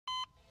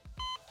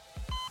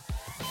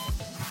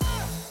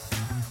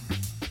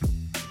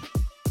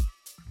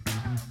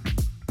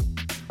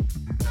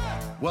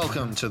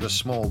Welcome to the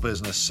Small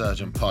Business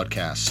Surgeon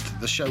Podcast,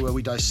 the show where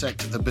we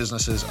dissect the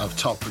businesses of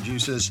top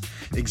producers,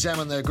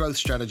 examine their growth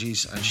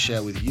strategies, and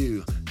share with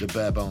you the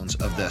bare bones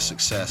of their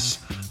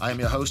success. I am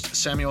your host,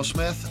 Samuel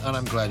Smith, and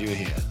I'm glad you're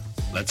here.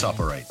 Let's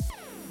operate.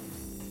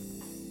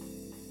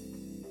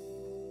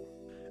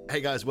 Hey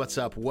guys, what's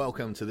up?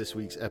 Welcome to this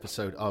week's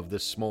episode of the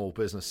Small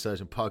Business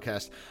Surgeon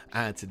Podcast.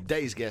 And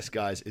today's guest,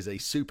 guys, is a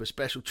super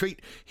special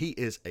treat. He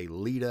is a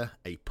leader,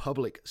 a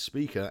public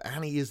speaker,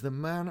 and he is the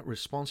man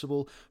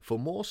responsible for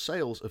more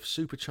sales of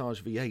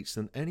supercharged V8s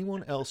than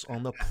anyone else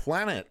on the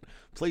planet.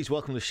 Please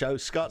welcome to the show,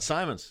 Scott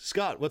Simons.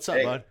 Scott, what's up,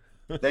 bud?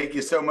 Thank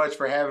you so much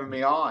for having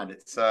me on.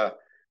 It's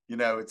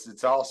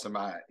it's awesome.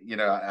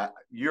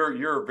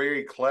 You're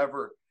very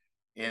clever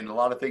in a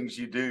lot of things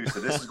you do, so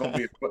this is going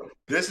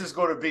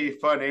to be a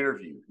fun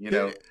interview.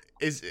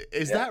 Is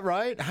that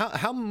right?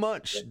 How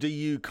much do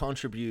you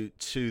contribute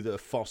to the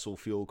fossil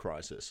fuel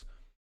crisis?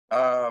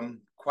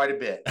 Quite a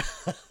bit.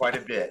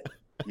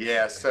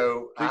 Yeah.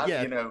 So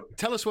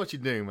tell us what you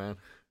do, man.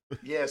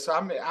 Yeah. So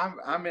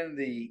I'm in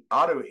the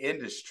auto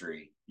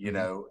industry,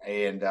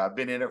 and I've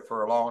been in it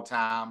for a long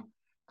time.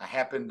 I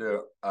happen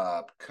to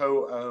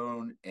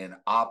co-own and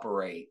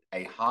operate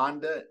a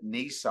Honda,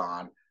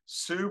 Nissan,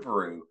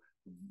 Subaru,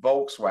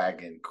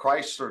 Volkswagen,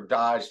 Chrysler,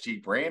 Dodge,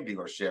 Jeep, Ram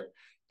dealership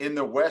in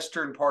the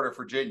western part of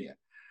Virginia.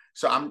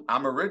 So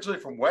I'm originally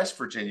from West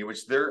Virginia,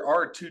 which there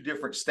are two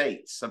different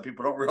states. Some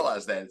people don't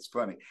realize that. It's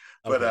funny,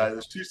 but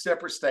there's two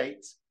separate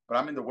states. But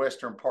I'm in the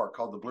western part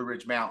called the Blue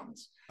Ridge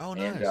Mountains. Oh,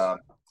 nice.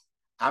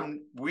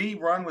 And we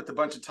run with a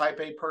bunch of Type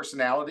A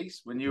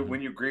personalities. When you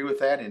agree with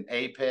that, in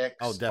Apex,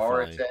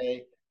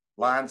 RSA,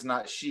 Lines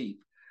Not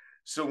Sheep.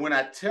 So when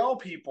I tell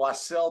people I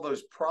sell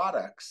those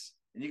products,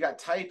 and you got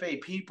Type A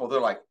people,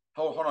 they're like,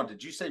 hold on,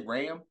 did you say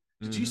Ram?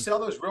 Did you sell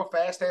those real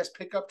fast-ass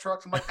pickup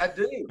trucks? I'm like, I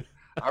do.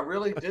 I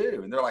really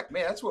do. And they're like,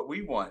 man, that's what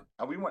we want.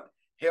 We want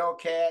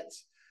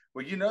Hellcats.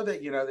 Well,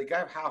 they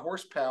got high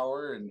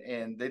horsepower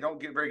and they don't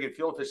get very good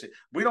fuel efficiency.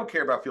 We don't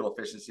care about fuel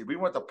efficiency. We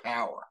want the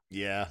power.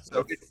 Yeah.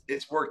 So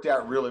it's worked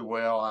out really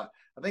well.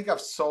 I think I've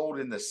sold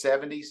in the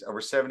 70s, over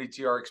 70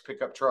 TRX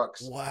pickup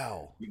trucks.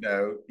 Wow.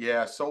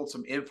 Sold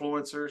some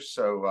influencers.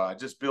 So I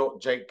just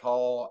built Jake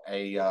Paul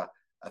a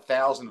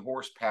 1,000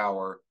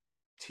 horsepower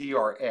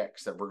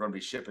TRX that we're going to be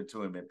shipping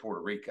to him in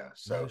Puerto Rico.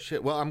 So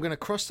shit. Well, I'm going to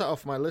cross that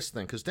off my list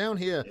then, because down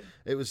here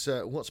it was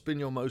what's been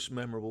your most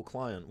memorable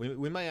client?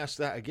 We may ask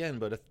that again,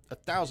 but a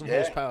 1,000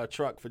 horsepower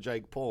truck for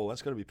Jake Paul,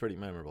 that's going to be pretty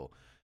memorable.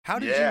 How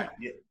do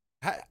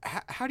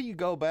you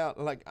go about,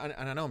 like, and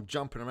I know I'm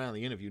jumping around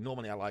the interview.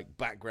 Normally I like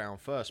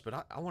background first,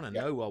 but I want to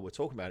know while we're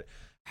talking about it,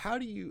 how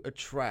do you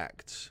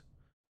attract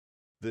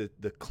the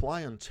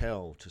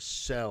clientele to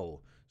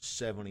sell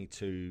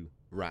 72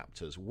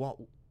 Raptors?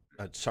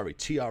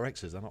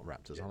 TRXs, they're not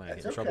Raptors, aren't they? I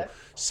get in trouble.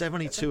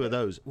 72 of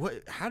those.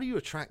 How do you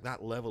attract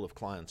that level of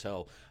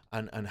clientele,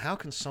 and how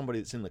can somebody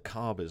that's in the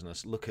car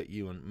business look at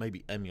you and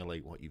maybe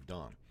emulate what you've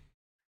done?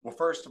 Well,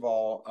 first of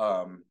all,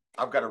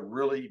 I've got a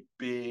really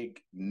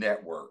big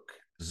network.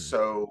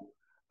 So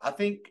I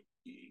think,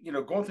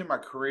 going through my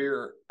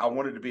career, I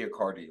wanted to be a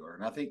car dealer.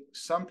 And I think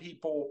some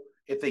people,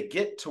 if they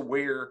get to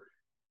where,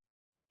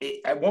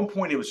 at one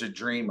point it was a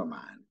dream of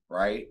mine,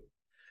 right?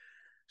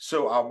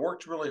 So I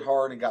worked really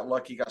hard and got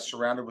lucky, got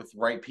surrounded with the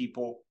right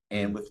people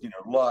and with,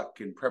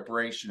 luck and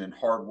preparation and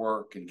hard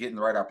work and getting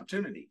the right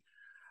opportunity,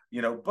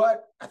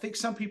 but I think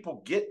some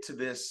people get to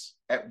this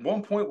at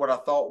one point, what I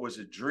thought was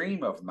a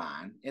dream of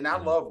mine. And I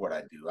love what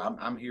I do.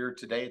 I'm here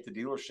today at the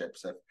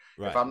dealerships.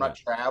 If I'm not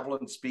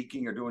traveling,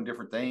 speaking, or doing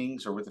different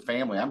things, or with the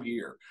family, I'm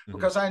here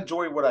because I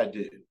enjoy what I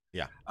do.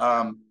 Yeah.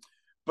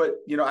 But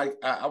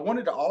I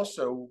wanted to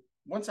also,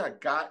 once I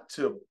got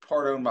to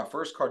own my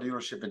first car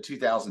dealership in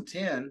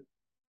 2010,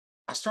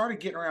 I started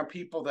getting around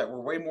people that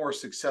were way more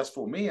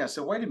successful than me. I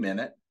said, wait a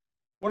minute,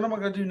 what am I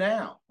going to do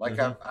now? Like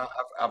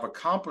I've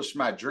accomplished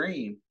my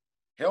dream.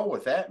 Hell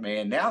with that,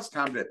 man. Now it's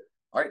time to,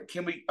 all right,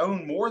 can we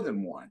own more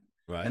than one?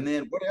 Right. And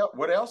then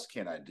what else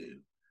can I do?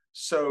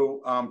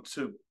 So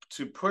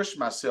to push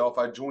myself,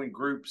 I joined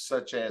groups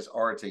such as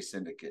RTA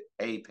Syndicate,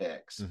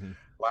 Apex,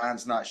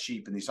 Lines Not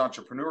Sheep, and these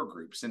entrepreneur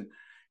groups. And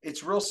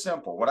it's real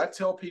simple. What I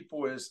tell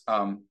people is,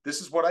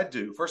 this is what I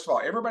do. First of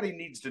all, everybody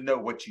needs to know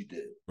what you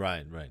do.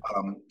 Right.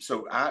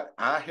 So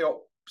I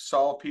help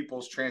solve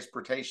people's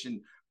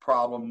transportation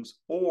problems,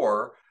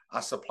 or I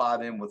supply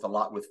them with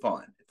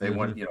fun. If they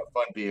want,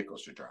 fun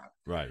vehicles to drive.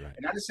 Right.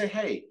 And I just say,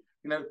 hey,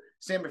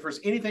 Sam, if there's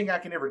anything I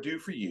can ever do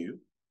for you,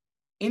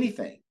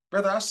 anything,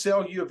 whether I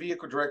sell you a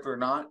vehicle directly or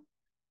not,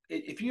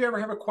 if you ever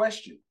have a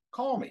question,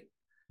 call me.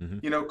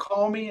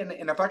 Call me, and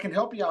if I can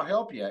help you, I'll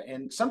help you.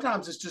 And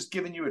sometimes it's just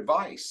giving you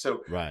advice.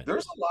 So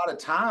there's a lot of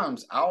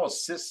times I'll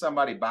assist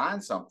somebody buying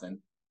something,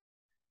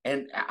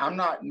 and I'm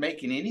not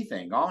making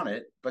anything on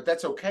it, but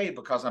that's okay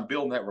because I'm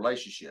building that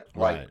relationship.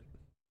 Right.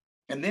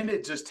 And then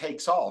it just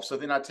takes off. So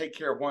then I take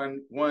care of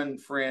one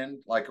friend,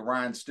 like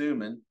Ryan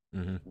Stewman.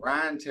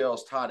 Ryan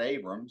tells Todd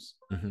Abrams.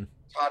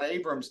 Todd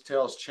Abrams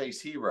tells Chase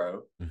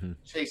Hero.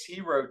 Chase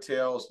Hero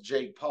tells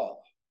Jake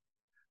Paul.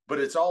 but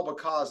it's all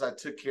because I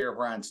took care of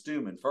Ryan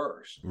Stewman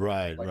first.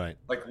 Right, right.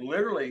 Like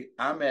literally,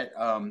 I'm at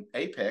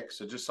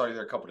Apex. I just saw you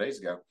there a couple of days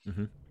ago,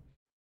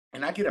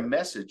 and I get a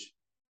message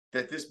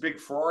that this big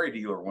Ferrari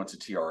dealer wants a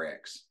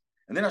TRX.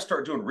 And then I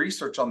start doing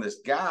research on this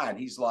guy, and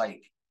he's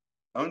like,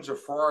 owns a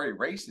Ferrari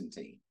racing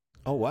team.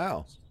 Oh,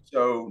 wow.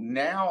 So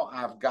now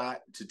I've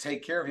got to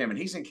take care of him, and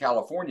he's in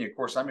California. Of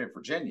course, I'm in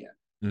Virginia.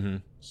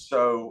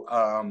 So,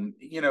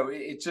 you know,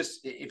 it just,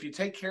 if you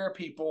take care of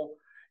people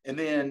and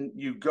then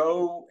you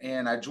go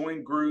and I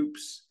join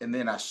groups and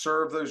then I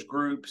serve those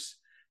groups,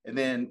 and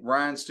then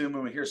Ryan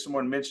Stewman, we hear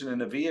someone mention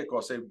in a vehicle,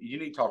 I say, you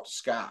need to talk to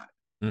Scott.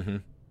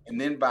 And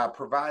then by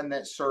providing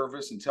that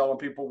service and telling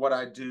people what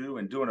I do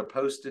and doing a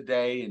post a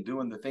day and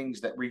doing the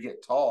things that we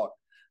get taught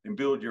and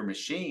build your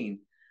machine,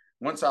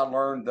 once I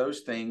learned those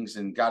things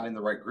and got in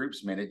the right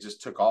groups, man, it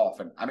just took off.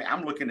 And I mean,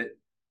 I'm looking at,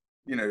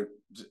 you know,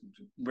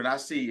 when I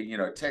see, you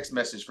know, a text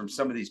message from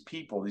some of these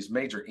people, these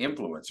major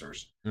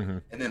influencers,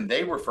 and then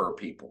they refer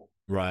people.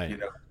 Right. You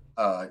know,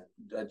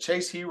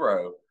 Chase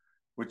Hero,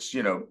 which,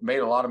 you know, made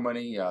a lot of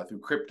money through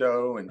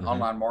crypto and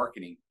online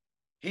marketing.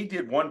 He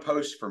did one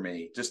post for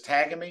me, just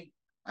tagging me.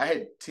 I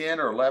had 10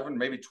 or 11,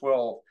 maybe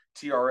 12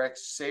 TRX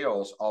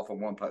sales off of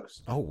one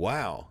post. Oh,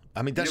 wow.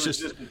 I mean, that's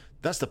just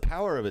that's the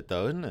power of it,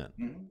 though, isn't it?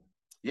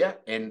 Yeah.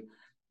 And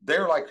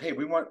they're like, hey,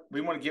 we want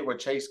to get what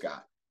Chase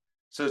got.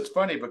 So it's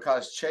funny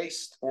because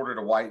Chase ordered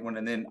a white one,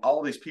 and then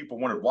all these people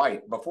wanted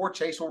white. Before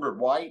Chase ordered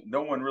white,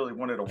 no one really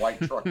wanted a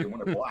white truck. They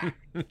wanted black.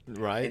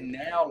 Right. And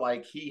now,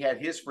 like, he had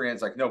his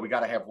friends like, no, we got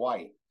to have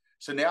white.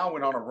 So now I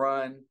went on a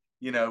run,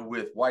 you know,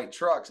 with white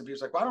trucks, and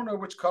people's like, well, I don't know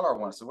which color I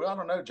want. So, well, I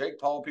don't know. Jake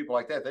Paul, people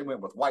like that, they went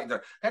with white.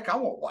 They're, heck, I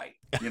want white,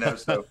 you know.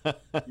 So,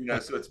 you know,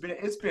 so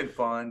it's been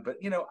fun.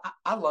 But, you know,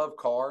 I love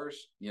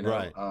cars, you know.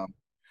 Right.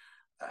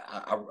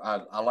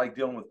 I like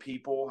dealing with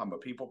people. I'm a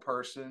people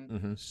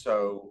person.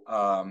 So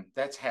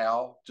that's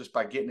how, just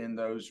by getting in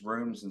those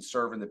rooms and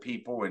serving the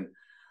people and,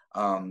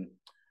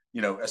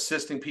 you know,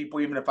 assisting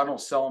people, even if I don't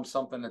sell them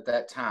something at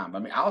that time. I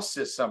mean, I'll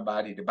assist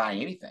somebody to buy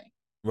anything.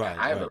 Right.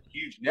 I have a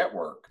huge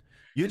network.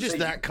 You're just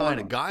that kind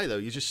of guy, though.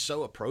 You're just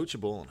so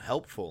approachable and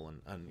helpful.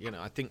 And you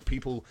know, I think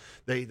people,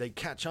 they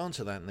catch on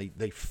to that, and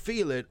they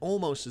feel it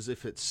almost as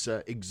if it's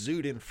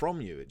exuding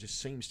from you. It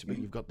just seems to be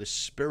you've got this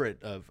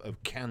spirit of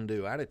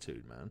can-do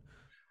attitude, man.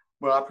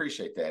 Well, I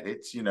appreciate that.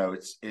 It's, you know,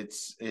 it's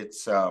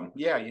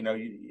yeah, you know,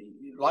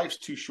 life's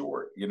too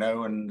short, you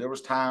know, and there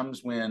was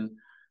times when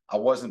I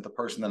wasn't the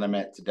person that I'm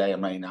at today. I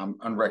mean, I'm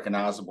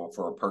unrecognizable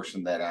for a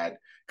person that I'd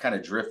kind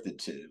of drifted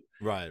to.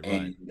 Right.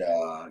 And,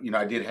 you know,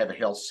 I did have a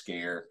health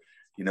scare.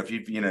 You know,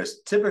 you know,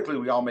 typically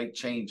we all make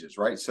changes,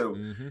 right? So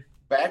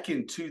back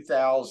in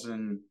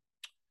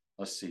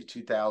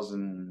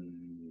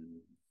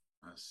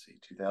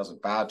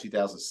 2005,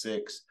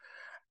 2006,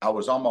 I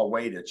was on my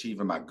way to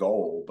achieving my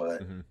goal,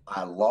 but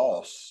I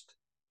lost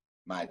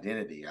my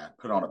identity. I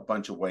put on a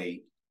bunch of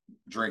weight,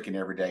 drinking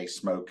every day,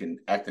 smoking,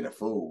 acting a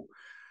fool,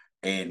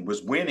 and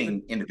was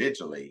winning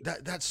individually.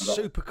 That's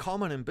super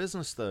common in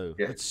business, though.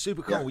 Yeah. It's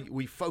super common.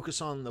 We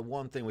focus on the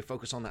one thing. We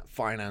focus on that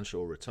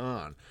financial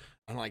return.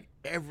 And like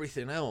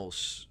everything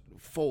else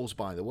falls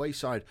by the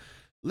wayside.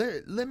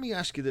 Let me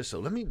ask you this though.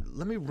 Let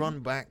me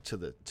run back to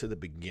the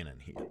beginning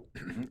here.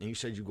 And you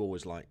said you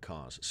always liked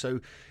cars.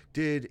 So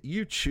did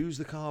you choose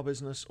the car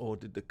business, or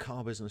did the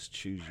car business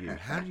choose you?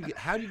 How do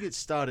you get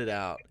started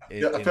out?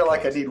 I feel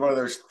like I need one of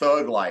those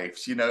thug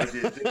lives, you know,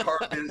 the car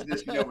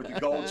business, you know, with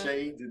the gold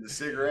chains and the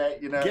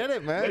cigarette, you know. Get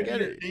it, man.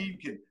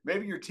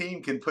 Maybe your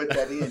team can put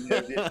that in. You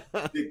know,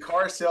 the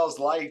car sales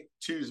life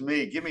choose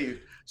me. Give me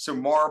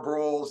some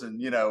Marlboros and,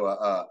 you know,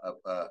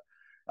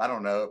 I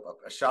don't know,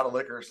 a shot of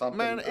liquor or something.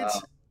 Man,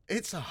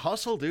 it's a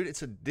hustle, dude.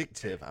 It's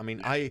addictive. I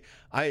mean, I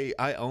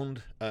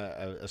owned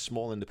a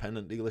small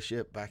independent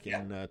dealership back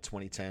in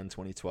 2010,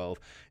 2012.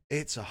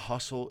 It's a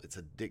hustle. It's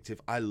addictive.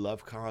 I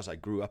love cars. I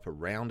grew up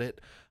around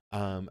it.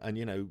 And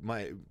you know,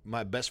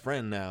 my best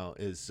friend now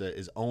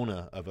is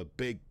owner of a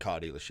big car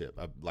dealership,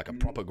 like a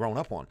proper grown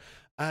up one.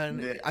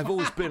 And I've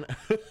always been,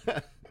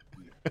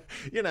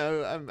 you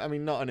know, I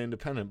mean, not an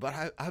independent, but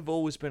I've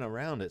always been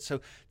around it.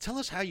 So tell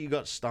us how you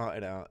got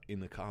started out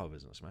in the car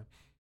business, man.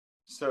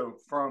 So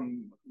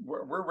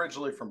we're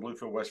originally from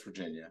Bluefield, West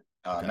Virginia,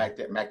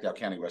 McDowell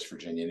County, West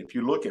Virginia. And if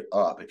you look it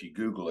up, if you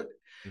Google it,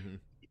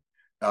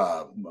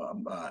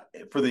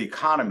 for the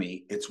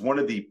economy, it's one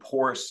of the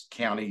poorest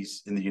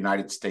counties in the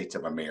United States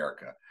of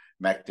America,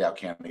 McDowell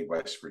County,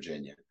 West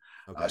Virginia.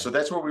 Okay. So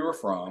that's where we were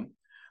from.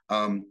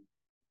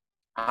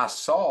 I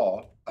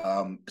saw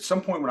at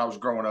some point when I was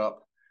growing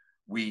up,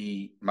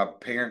 my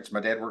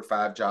dad worked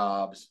 5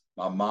 jobs.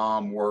 My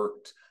mom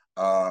worked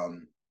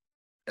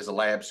as a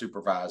lab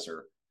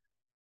supervisor.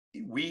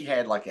 We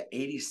had like an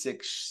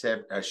 86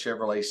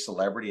 Chevrolet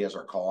Celebrity as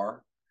our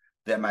car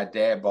that my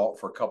dad bought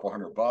for a couple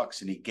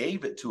 $100, and he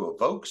gave it to a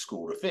Voc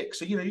school to fix.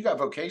 So, you know, you got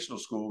vocational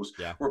schools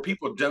where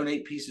people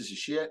donate pieces of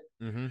shit.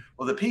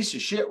 Well, the piece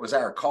of shit was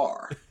our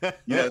car,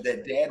 you know,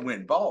 that dad went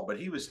and bought, but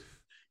he was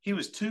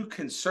too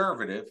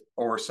conservative,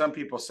 or some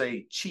people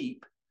say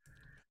cheap,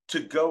 to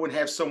go and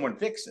have someone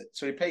fix it.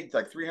 So he paid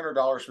like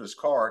 $300 for his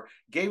car,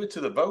 gave it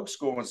to the Vogue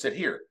school and said,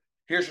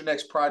 here's your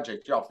next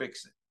project. Y'all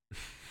fix it.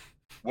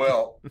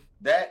 Well,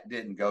 that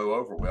didn't go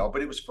over well,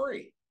 but it was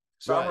free.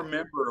 So I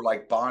remember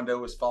like Bondo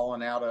was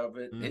falling out of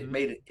it.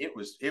 It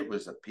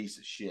was a piece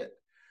of shit.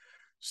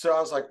 So I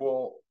was like,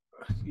 well,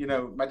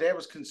 my dad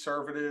was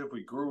conservative.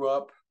 We grew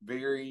up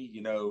very,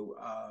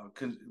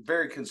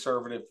 very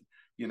conservative.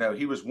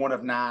 He was one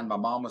of 9. My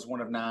mom was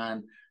one of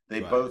 9.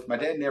 My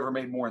dad never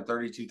made more than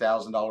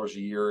 $32,000 a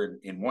year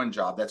in one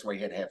job. That's why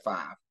he had to have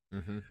 5.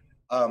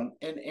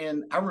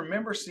 And I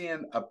remember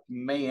seeing a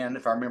man,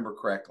 if I remember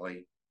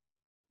correctly,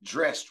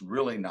 dressed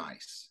really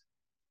nice.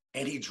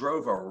 And he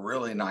drove a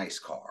really nice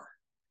car.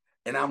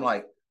 And I'm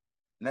like,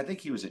 and I think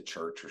he was at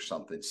church or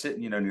something,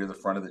 sitting, near the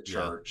front of the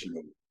church,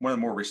 one of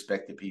the more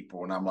respected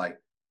people. And I'm like,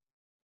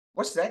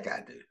 what's that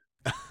guy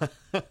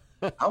do?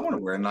 I want to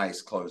wear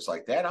nice clothes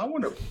like that. I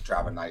want to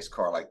drive a nice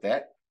car like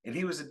that. And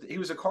he was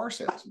a car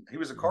salesman. He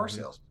was a car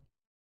salesman.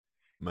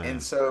 Man.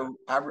 And so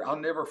I'll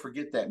never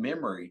forget that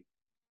memory.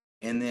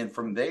 And then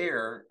from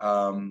there,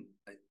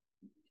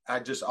 I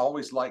just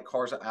always liked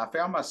cars. I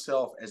found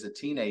myself as a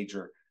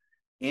teenager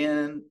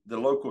in the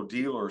local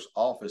dealer's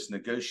office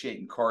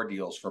negotiating car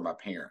deals for my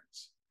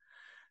parents.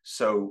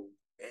 So,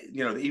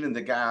 even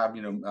the guy,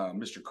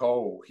 Mr.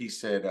 Cole, he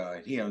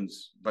said, he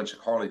owns a bunch of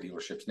Harley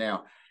dealerships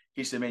now.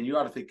 He said, man, you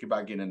ought to think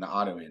about getting in the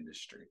auto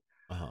industry.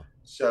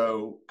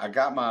 So I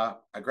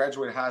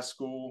graduated high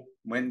school,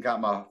 went and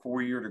got my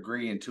 4-year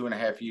degree in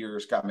 2.5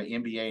 years, got my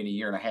MBA in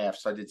 1.5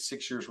 years. So I did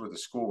 6 years worth of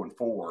school in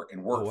 4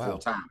 and worked full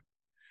time.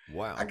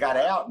 Wow. I got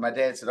out and my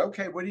dad said,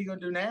 okay, what are you going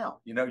to do now?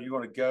 You're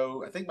going to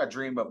go, I think my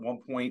dream at one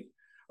point,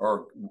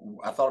 or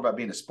I thought about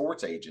being a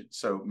sports agent.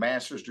 So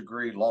master's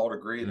degree, law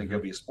degree, and then go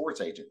be a sports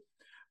agent.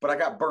 But I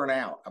got burnt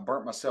out. I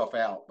burnt myself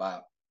out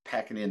by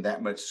packing in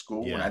that much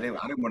school. And I didn't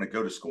want to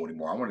go to school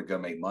anymore. I wanted to go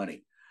make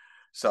money.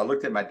 So I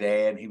looked at my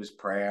dad and he was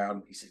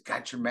proud. He said,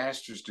 got your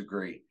master's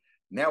degree.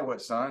 Now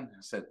what, son?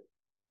 I said,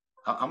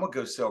 I'm going to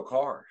go sell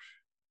cars.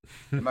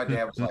 And my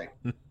dad was like,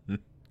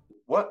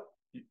 what?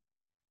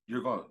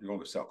 You're going to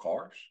go sell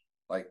cars?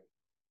 Like,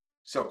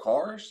 sell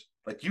cars?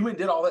 Like, you went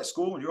and did all that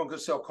school and you're going to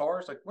go sell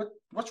cars? Like,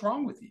 what's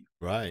wrong with you?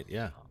 Right,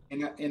 yeah.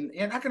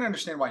 And I can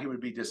understand why he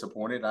would be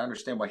disappointed. I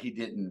understand why he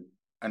didn't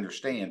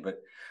understand.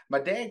 But my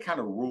dad kind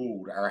of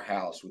ruled our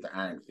house with an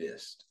iron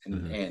fist.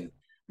 And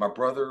my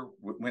brother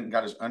went and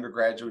got his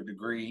undergraduate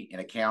degree in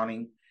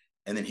accounting.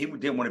 And then he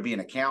didn't want to be an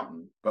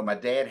accountant, but my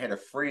dad had a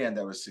friend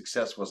that was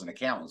successful as an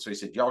accountant. So he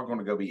said, y'all are going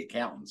to go be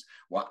accountants.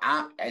 Well,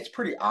 it's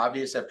pretty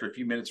obvious after a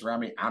few minutes around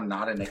me, I'm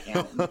not an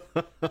accountant.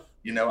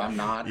 I'm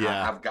not.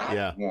 Yeah, I've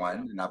got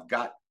one, and I've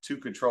got 2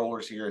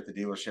 controllers here at the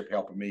dealership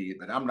helping me,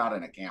 but I'm not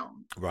an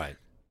accountant. Right.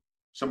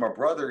 So my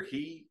brother,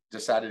 he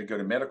decided to go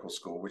to medical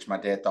school, which my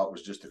dad thought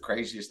was just the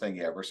craziest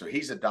thing ever. So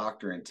he's a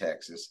doctor in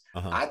Texas.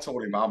 I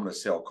told him I'm going to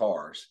sell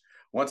cars.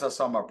 Once I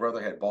saw my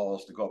brother had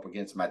balls to go up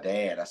against my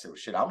dad, I said, well,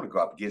 shit, I'm going to go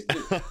up against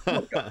dude.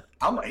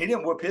 He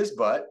didn't whoop his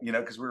butt,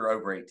 because we were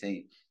over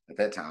 18 at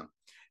that time.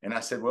 And I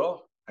said,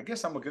 well, I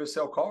guess I'm going to go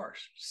sell cars.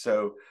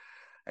 So,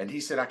 and he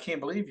said, I can't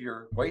believe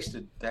you're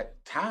wasted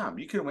that time.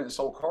 You could have went and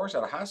sold cars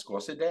out of high school. I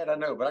said, Dad, I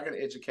know, but I got an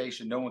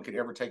education. No one could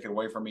ever take it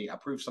away from me. I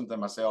proved something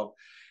myself.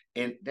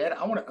 And Dad,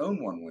 I want to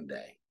own one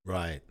day.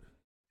 Right.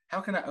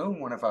 How can I own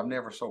one if I've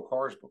never sold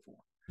cars before?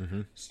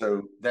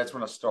 So that's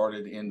when I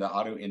started in the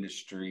auto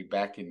industry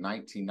back in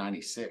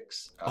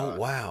 1996. Oh,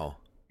 wow.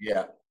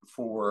 Yeah.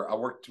 I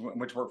went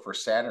to work for a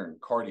Saturn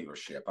car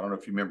dealership. I don't know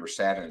if you remember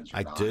Saturns.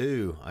 I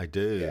do.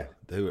 Yeah.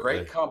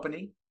 Great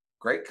company,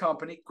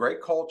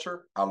 great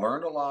culture. I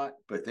learned a lot,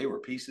 but they were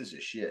pieces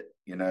of shit.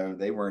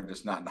 They weren't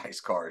just not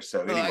nice cars. So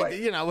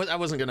anyway, I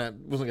wasn't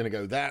gonna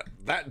go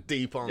that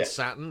deep on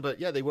Saturn, but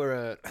yeah, they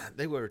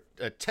were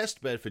a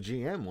test bed for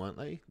GM, weren't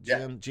they?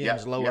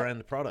 GM's lower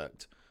end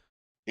product.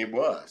 It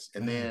was.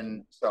 And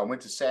then, so I went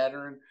to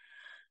Saturn,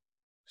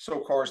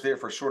 sold cars there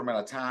for a short amount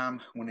of time,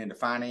 went into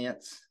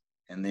finance.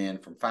 And then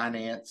from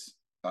finance,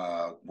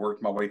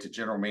 worked my way to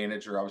general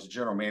manager. I was a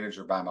general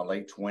manager by my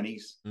late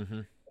 20s. And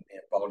then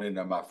bought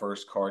into my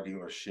first car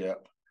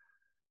dealership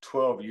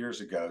 12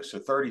 years ago. So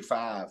at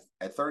 35,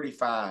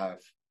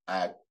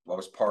 I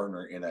was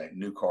partner in a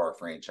new car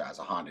franchise,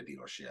 a Honda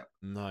dealership.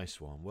 Nice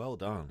one. Well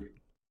done.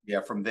 Yeah.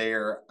 From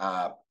there,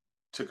 I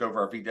took over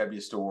our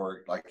VW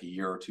store like a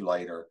year or 2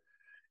 later.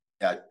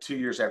 2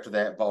 years after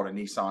that, bought a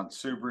Nissan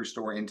Subaru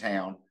store in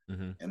town,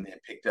 and then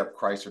picked up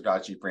Chrysler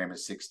Dodge Jeep Ram at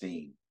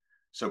 16.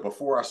 So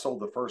before I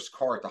sold the first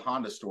car at the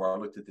Honda store, I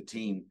looked at the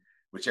team,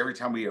 which every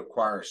time we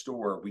acquire a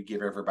store, we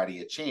give everybody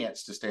a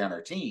chance to stay on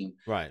our team.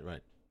 Right.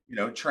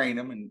 Train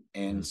them.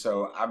 And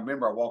so I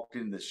remember I walked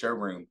into the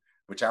showroom,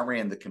 which I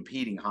ran the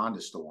competing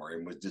Honda store,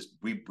 and was just,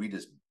 we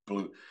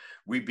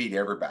beat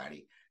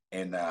everybody.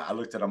 And I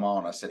looked at them all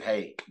and I said,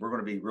 hey, we're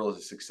going to be really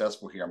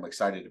successful here. I'm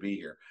excited to be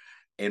here.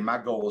 And my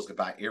goal is to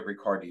buy every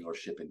car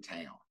dealership in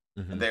town.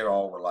 And they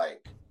all were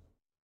like,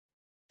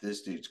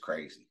 this dude's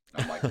crazy.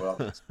 And I'm like,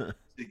 well,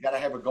 you got to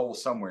have a goal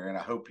somewhere. And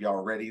I hope y'all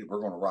are ready.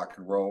 We're going to rock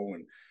and roll.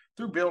 And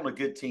through building a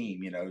good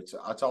team. It's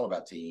all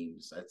about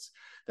teams.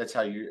 That's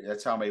how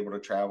I'm able to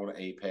travel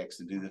to Apex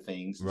and do the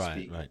things and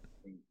speak,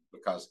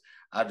 because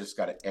I've just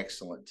got an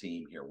excellent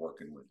team here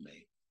working with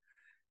me.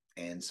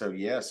 And so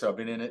I've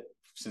been in it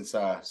since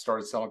I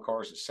started selling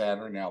cars at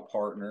Saturn, now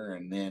partner,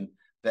 and then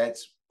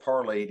that's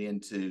parlayed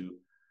into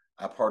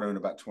I partner in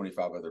about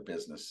 25 other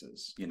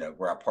businesses,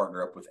 where I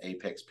partner up with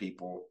Apex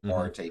people,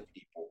 Arte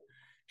people.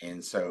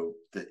 And so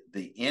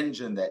the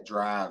engine that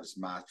drives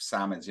my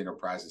Simons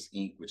Enterprises,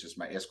 Inc., which is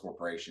my S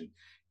corporation,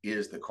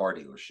 is the car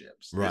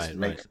dealerships.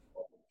 Right.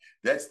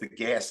 That's the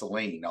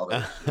gasoline,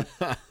 although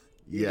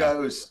it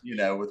goes,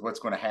 with what's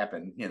going to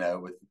happen,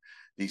 with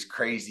these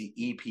crazy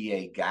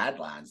EPA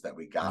guidelines that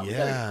we got.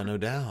 Yeah, no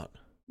doubt.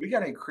 We got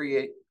to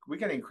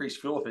increase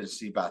fuel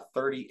efficiency by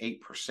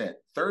 38%,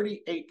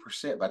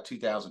 38% by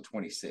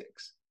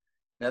 2026.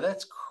 Now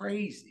that's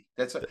crazy.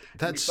 Did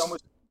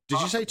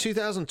you say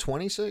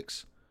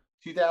 2026?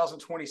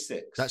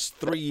 2026. That's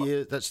 3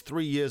 years. That's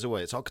 3 years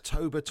away. It's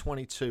October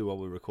 22 while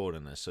we're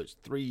recording this, so it's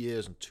 3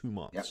 years and 2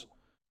 months.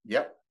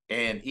 Yep.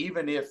 And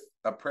even if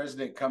a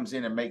president comes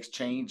in and makes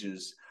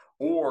changes,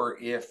 or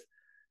if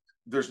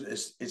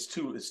it's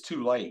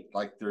too late,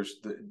 like there's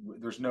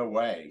no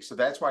way. So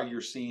that's why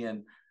you're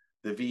seeing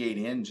the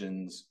V8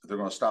 engines. They're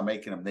going to stop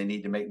making them. They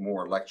need to make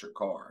more electric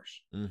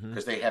cars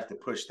because they have to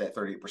push that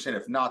 38%.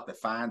 If not, the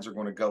fines are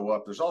going to go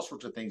up. There's all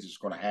sorts of things that's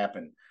going to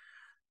happen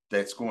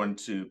that's going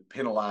to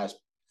penalize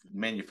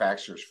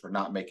manufacturers for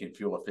not making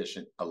fuel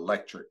efficient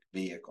electric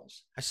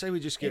vehicles. I say we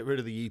just get rid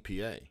of the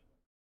EPA.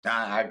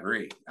 I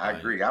agree. I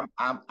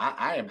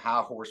am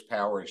high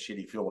horsepower and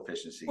shitty fuel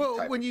efficiency.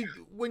 Well,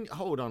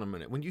 hold on a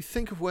minute. When you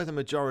think of where the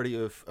majority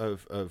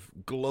of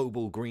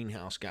global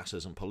greenhouse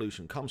gases and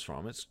pollution comes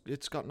from,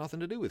 it's got nothing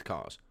to do with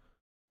cars.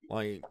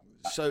 I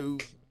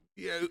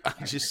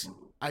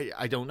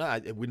don't know.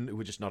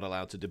 We're just not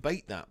allowed to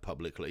debate that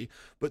publicly.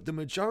 But the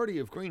majority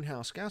of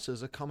greenhouse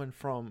gases are coming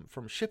from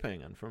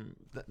shipping and from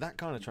that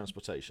kind of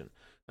transportation,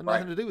 and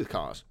nothing to do with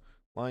cars.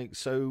 I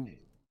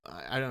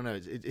don't know.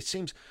 It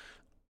seems,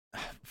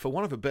 for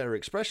want of a better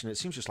expression, it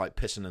seems just like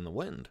pissing in the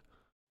wind.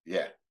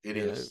 Yeah, it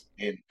is.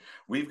 And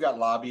we've got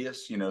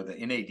lobbyists, the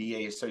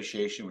NADA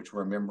Association, which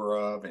we're a member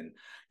of. And,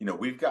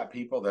 we've got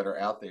people that are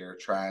out there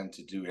trying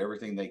to do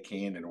everything they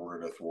can in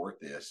order to thwart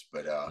this.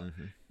 But,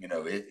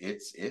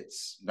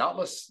 it's not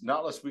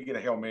unless we get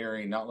a Hail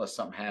Mary, not unless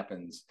something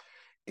happens,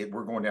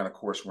 we're going down a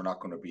course we're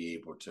not going to be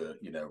able to,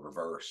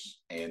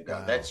 reverse. And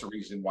that's the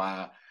reason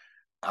why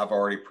I've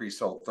already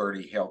pre-sold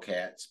 30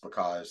 Hellcats,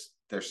 because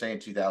they're saying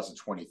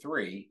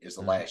 2023 is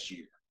the last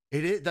year.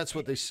 It is. That's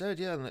what they said.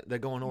 Yeah, they're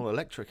going all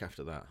electric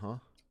after that, huh?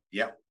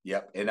 Yep.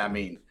 And I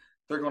mean,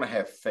 they're going to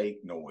have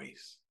fake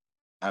noise.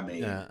 I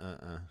mean,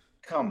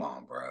 come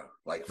on, bro.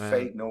 Like,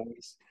 fake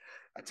noise.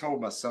 I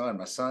told my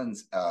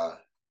son's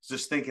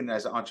just thinking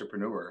as an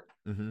entrepreneur.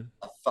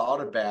 I thought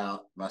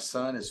about, my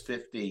son is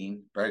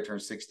 15, right?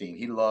 Turned 16.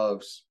 He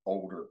loves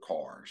older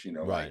cars,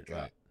 right.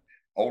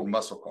 Old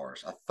muscle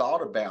cars. I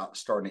thought about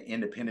starting an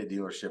independent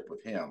dealership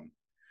with him,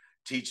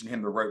 teaching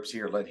him the ropes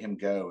here, let him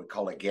go and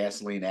call it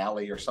Gasoline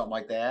Alley or something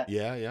like that.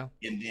 Yeah.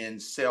 And then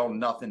sell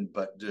nothing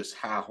but just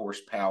high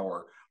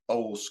horsepower,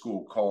 old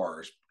school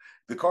cars.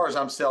 The cars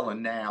I'm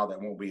selling now that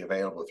won't be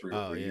available 3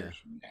 or 4 years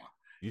from now.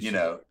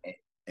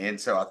 And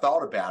so I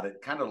thought about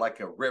it, kind of like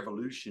a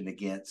revolution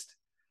against.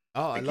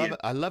 I love it.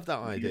 I love that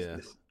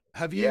idea.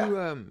 Have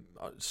you,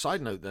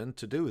 side note then,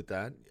 to do with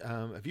that,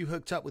 have you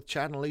hooked up with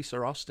Chad and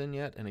Lisa Austin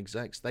yet and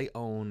execs? They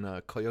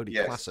own Coyote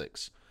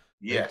Classics.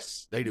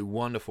 Yes. They do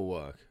wonderful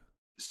work.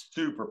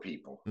 Super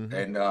people.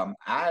 And I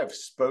have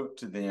spoke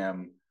to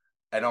them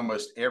at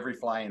almost every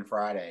Fly-In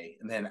Friday,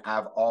 and then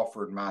I've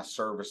offered my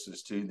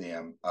services to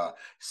them.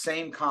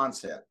 Same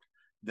concept.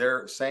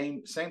 They're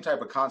same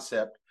type of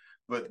concept,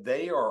 but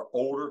they are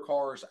older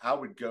cars. I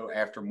would go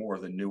after more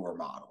of the newer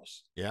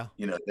models. Yeah.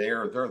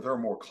 They're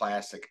more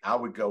classic. I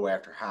would go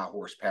after high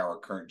horsepower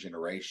current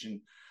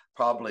generation,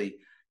 probably,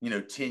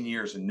 10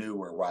 years and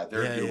newer, while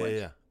they're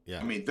doing. Yeah.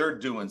 I mean, they're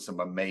doing some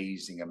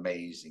amazing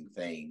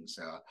things.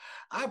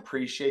 I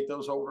appreciate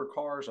those older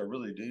cars. I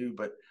really do.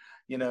 But,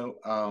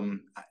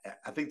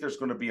 I think there's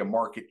going to be a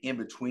market in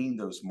between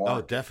those markets.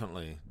 Oh,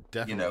 definitely.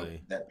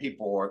 That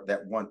people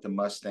that want the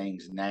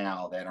Mustangs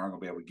now that aren't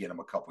going to be able to get them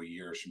a couple of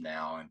years from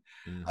now.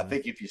 And I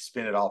think if you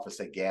spin it off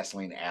as a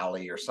Gasoline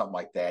Alley or something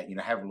like that,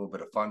 have a little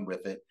bit of fun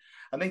with it.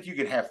 I think you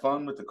can have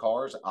fun with the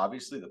cars.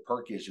 Obviously, the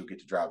perk is you'll get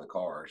to drive the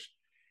cars.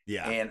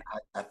 Yeah. And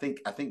I think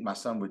my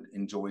son would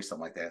enjoy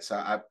something like that. So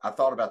I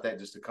thought about that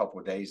just a couple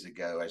of days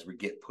ago as we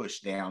get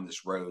pushed down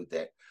this road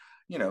that,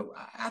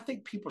 I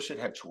think people should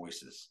have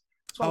choices.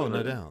 Oh,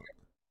 no doubt.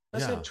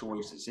 Let's have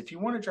choices. If you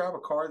want to drive a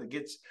car that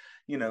gets,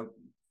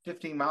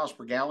 15 miles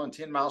per gallon,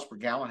 10 miles per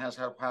gallon, has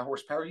high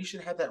horsepower, you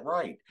should have that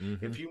right.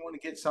 If you want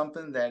to get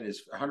something that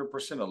is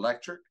 100%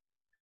 electric,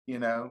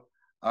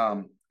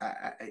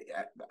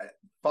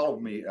 follow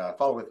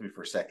with me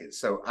for a second.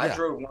 So I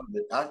drove one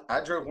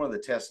of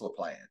the Tesla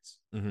Plaids.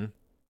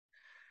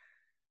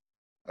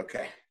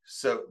 Okay,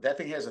 so that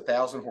thing has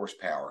 1,000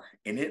 horsepower,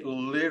 and it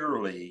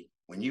literally,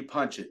 when you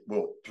punch it,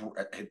 will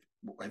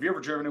have you ever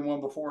driven in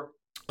one before?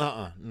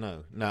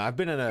 No. I've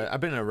been in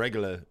a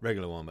regular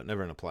one, but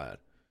never in a Plaid.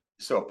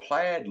 So a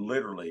Plaid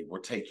literally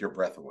will take your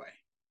breath away.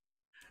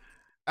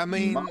 I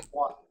mean,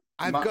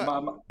 I've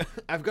got my,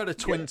 I've got a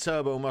twin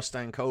turbo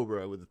Mustang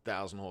Cobra with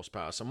 1,000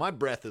 horsepower, so my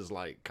breath is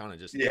like kind of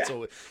just. Yeah.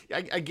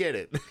 I get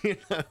it,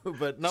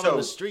 but not on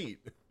the street.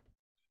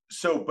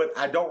 So, but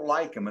I don't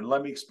like them, and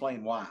let me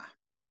explain why.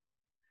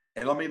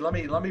 And let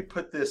me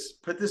put this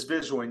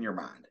visual in your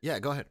mind. Yeah,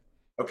 go ahead.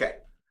 Okay,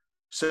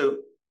 so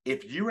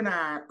if you and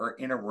I are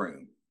in a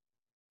room,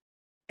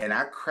 and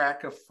I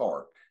crack a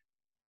fart,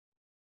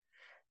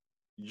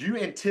 you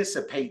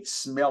anticipate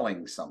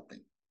smelling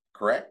something,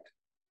 correct?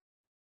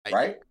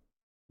 Right?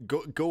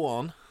 Go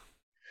on.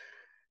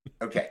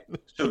 Okay.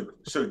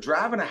 So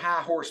driving a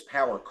high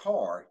horsepower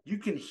car, you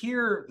can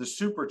hear the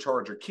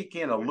supercharger kick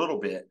in a little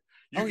bit.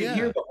 You can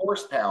hear the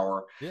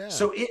horsepower. Yeah.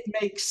 So it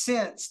makes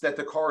sense that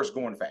the car is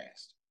going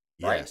fast.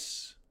 Right?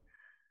 Yes.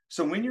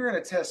 So when you're in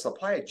a Tesla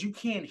Plaid, you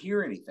can't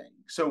hear anything.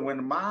 So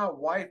when my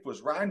wife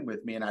was riding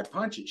with me and I'd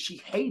punch it, she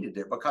hated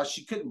it because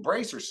she couldn't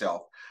brace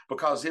herself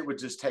because it would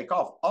just take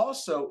off.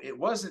 Also, it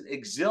wasn't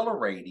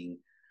exhilarating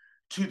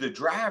to the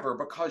driver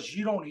because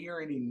you don't hear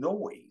any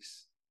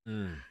noise.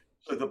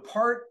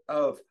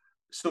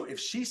 So if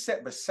she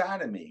sat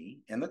beside of me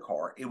in the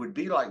car, it would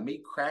be like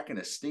me cracking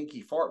a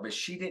stinky fart, but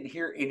she didn't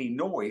hear any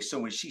noise. So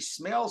when she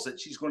smells it,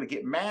 she's going to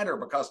get madder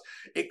because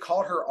it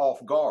caught her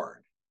off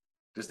guard.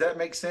 Does that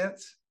make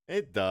sense?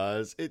 It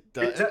does. It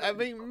does. I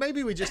mean,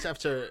 maybe we just have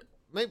to.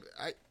 Maybe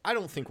I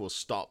don't think we'll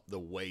stop the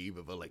wave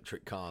of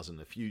electric cars in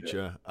the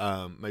future.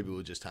 Yeah. Maybe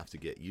we'll just have to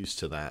get used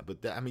to that.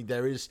 But I mean,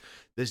 there's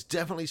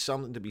definitely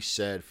something to be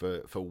said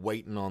for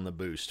waiting on the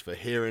boost, for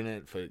hearing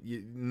it, for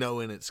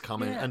knowing it's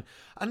coming, and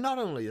not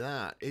only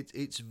that,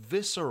 it's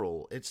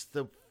visceral. It's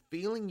the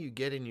feeling you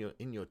get in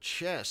your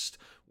chest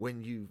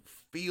when you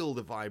feel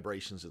the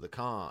vibrations of the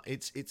car.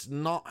 It's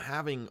not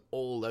having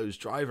all those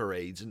driver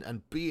aids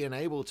and being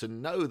able to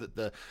know that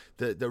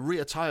the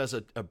rear tires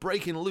are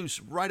breaking loose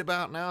right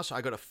about now, so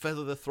I got to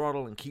feather the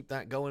throttle and keep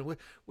that going.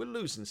 We're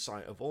losing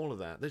sight of all of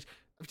that.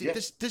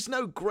 There's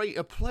no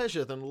greater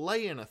pleasure than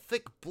laying a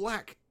thick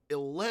black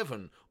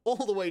 11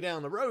 all the way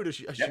down the road as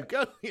you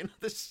go.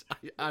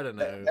 I don't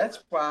know.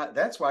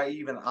 That's why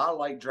even I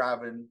like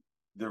driving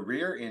the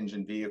rear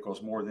engine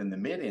vehicles more than the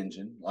mid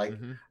engine. Like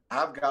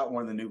I've got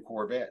one of the new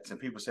Corvettes and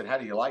people said, how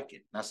do you like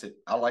it? And I said,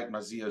 I like my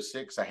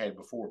Z06 I had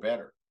before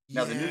better.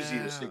 Now the new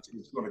Z06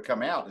 is going to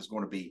come out is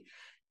going to be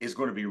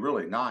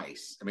really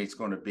nice. I mean, it's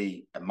going to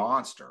be a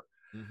monster,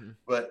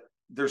 but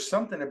there's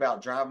something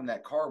about driving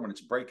that car when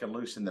it's breaking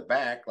loose in the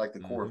back, like the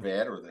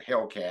Corvette or the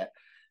Hellcat,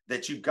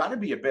 that you've got to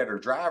be a better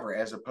driver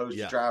as opposed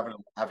to driving.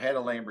 I've had a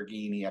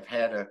Lamborghini. I've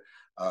had a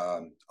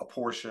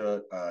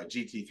Porsche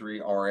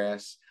GT3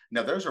 RS.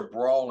 Now, those are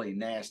brawly,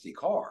 nasty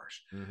cars,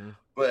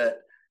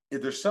 but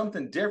there's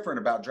something different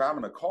about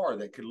driving a car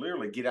that could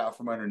literally get out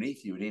from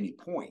underneath you at any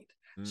point.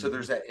 So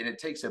there's that, and it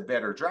takes a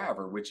better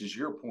driver, which is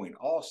your point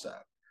also.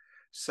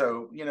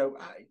 So,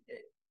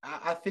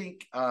 I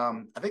think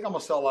I'm going to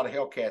sell a lot of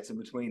Hellcats in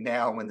between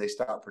now and when they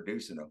stop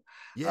producing them.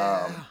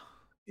 Yeah.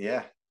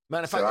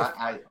 Man, if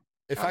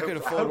I could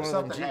afford one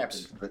of them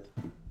Jeeps.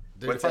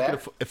 Dude,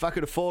 if I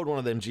could afford one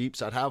of them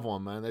Jeeps, I'd have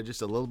one, man. They're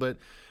just a little bit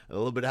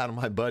out of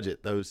my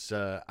budget. Those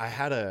I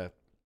had a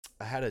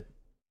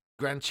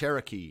Grand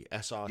Cherokee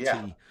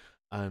SRT,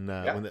 and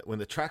when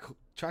the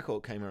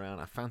Trackhawk came around,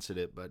 I fancied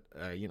it, but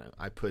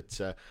I put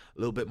a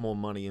little bit more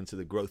money into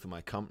the growth of my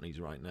companies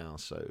right now.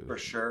 So for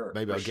sure,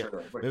 maybe I'll get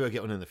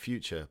one in the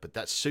future. But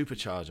that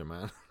supercharger,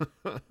 man.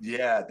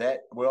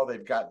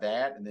 They've got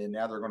that, and then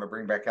now they're going to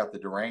bring back out the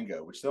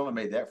Durango, which they only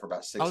made that for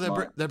about 6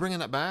 months. They're bringing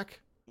that back.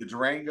 The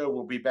Durango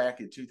will be back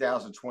in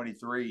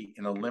 2023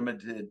 in a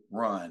limited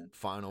run.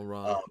 Final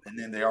run. And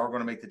then they are going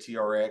to make the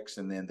TRX,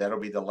 and then that'll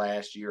be the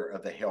last year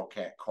of the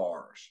Hellcat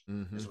cars,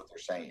 is what they're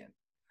saying.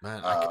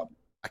 Man,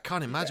 I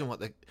can't imagine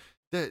what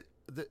the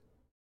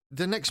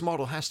next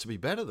model has to be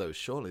better, though,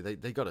 surely.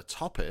 They got to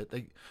top it.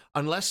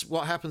 Unless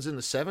what happens in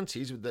the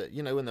 70s with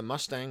when the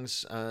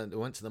Mustangs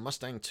went to the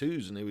Mustang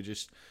 2s and they were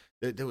just...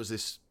 There was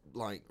this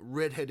like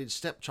redheaded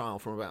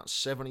stepchild from about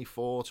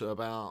 74 to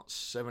about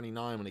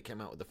 79 when it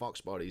came out with the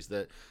Fox bodies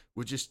that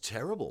were just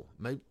terrible.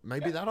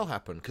 Maybe that'll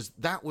happen, because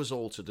that was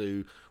all to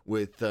do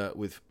with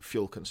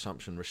fuel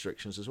consumption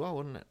restrictions as well,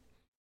 wasn't it?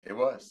 It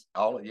was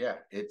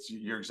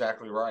you're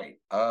exactly right.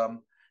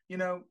 We'll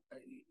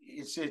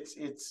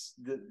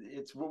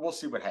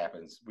see what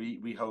happens.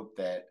 We hope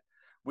that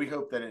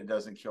it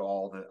doesn't kill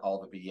all the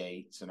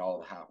V8s and all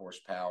the high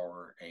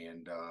horsepower,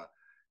 and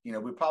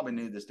we probably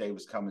knew this day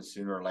was coming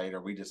sooner or later.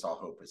 We just all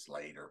hope it's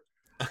later.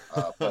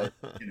 But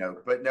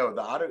no,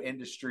 the auto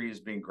industry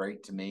has been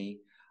great to me.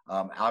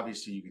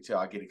 Obviously you can tell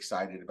I get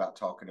excited about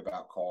talking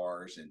about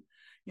cars, and,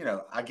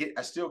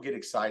 I still get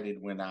excited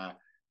when I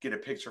get a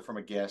picture from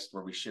a guest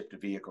where we shipped a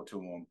vehicle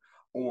to them,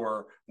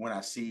 or when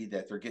I see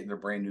that they're getting their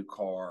brand new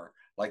car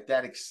like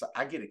that.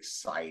 I get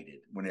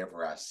excited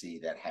whenever I see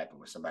that happen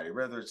with somebody,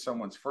 whether it's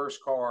someone's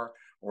first car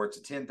or it's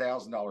a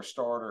 $10,000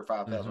 starter,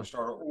 $5,000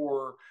 starter,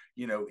 or,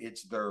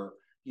 it's their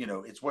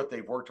it's what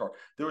they've worked hard.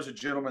 There was a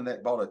gentleman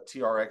that bought a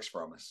TRX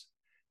from us,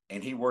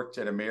 and he worked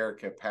at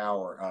America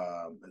Power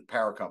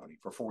Company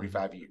for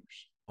 45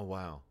 years. Oh,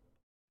 wow.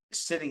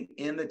 Sitting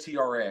in the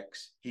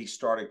TRX, he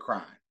started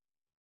crying.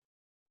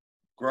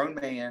 Grown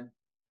man,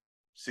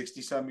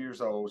 60-some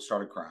years old,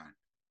 started crying.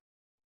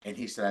 And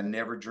he said, I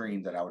never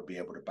dreamed that I would be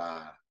able to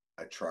buy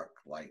a truck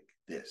like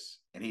this.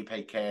 And he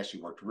paid cash. He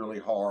worked really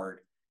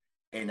hard.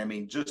 And I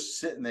mean, just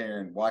sitting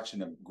there and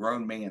watching a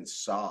grown man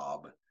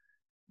sob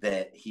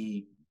that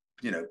he,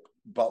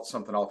 bought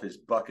something off his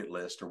bucket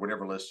list or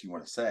whatever list you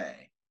want to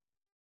say,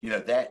 I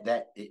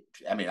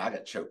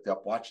got choked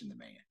up watching the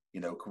man,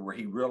 where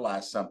he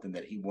realized something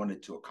that he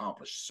wanted to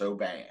accomplish so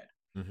bad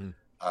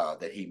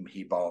that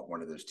he bought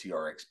one of those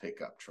TRX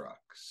pickup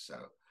trucks. So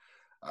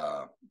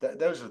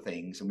those are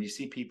things. And when you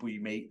see people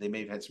they may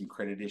have had some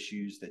credit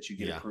issues that you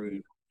get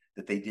approved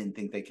that they didn't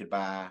think they could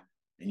buy,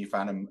 and you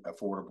find them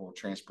affordable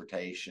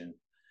transportation,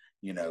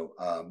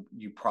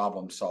 you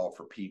problem solve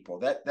for people.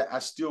 That I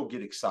still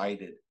get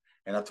excited.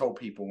 And I told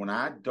people, when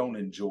I don't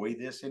enjoy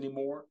this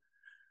anymore,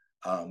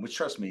 which,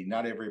 trust me,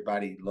 not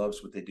everybody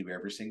loves what they do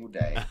every single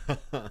day.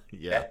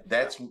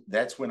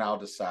 That's when I'll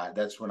decide.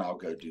 That's when I'll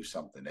go do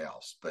something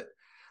else. But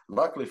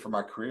luckily for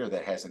my career,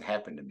 that hasn't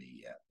happened to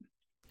me yet.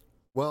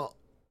 Well,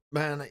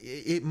 man,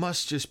 it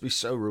must just be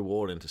so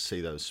rewarding to see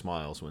those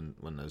smiles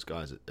when those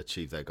guys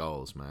achieve their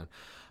goals, man.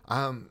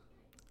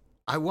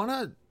 I want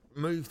to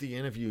move the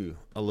interview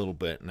a little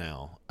bit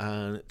now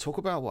and talk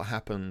about what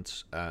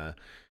happened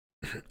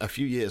a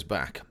few years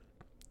back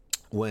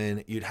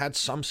when you'd had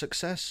some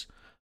success,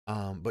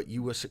 but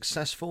you were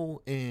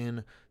successful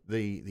in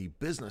the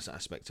business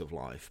aspect of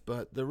life,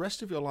 but the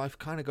rest of your life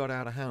kind of got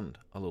out of hand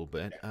a little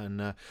bit.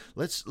 And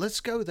let's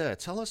go there.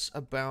 Tell us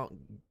about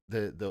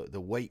the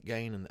weight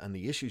gain and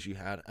the issues you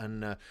had.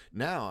 And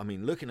now, I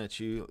mean, looking at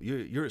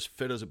you're as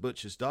fit as a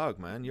butcher's dog,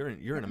 man.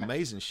 You're in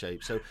amazing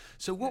shape. So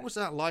what was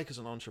that like as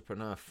an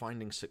entrepreneur,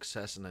 finding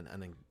success and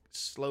then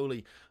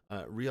slowly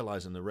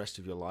realizing the rest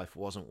of your life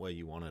wasn't where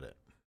you wanted it?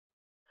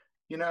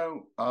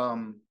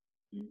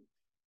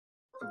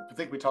 I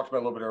think we talked about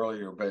it a little bit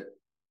earlier, but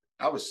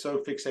I was so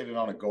fixated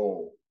on a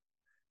goal.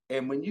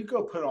 And when you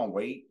go put on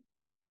weight,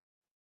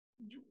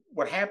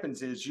 what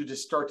happens is you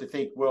just start to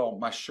think, well,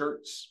 my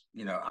shirts,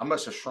 I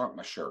must have shrunk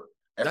my shirt.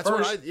 That's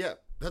what I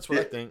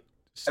think.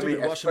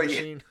 Stupid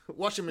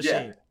washing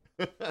machine.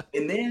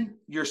 And then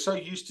you're so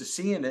used to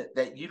seeing it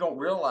that you don't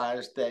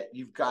realize that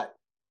you've got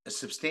a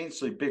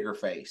substantially bigger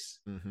face.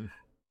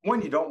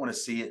 One, you don't want to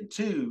see it. And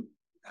two,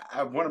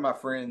 one of my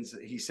friends,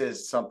 he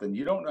says something,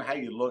 you don't know how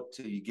you look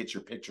till you get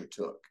your picture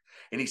took.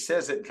 And he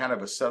says it in kind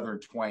of a Southern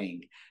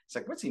twang. It's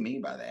like, what's he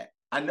mean by that?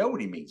 I know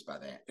what he means by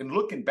that. And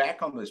looking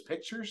back on those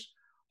pictures,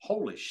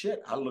 holy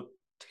shit, I look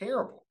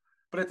terrible.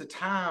 But at the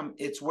time,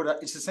 it's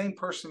the same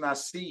person I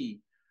see,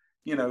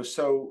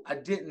 so I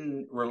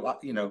didn't rely,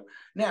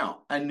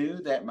 now I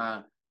knew that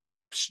my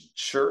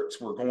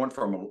shirts were going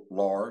from a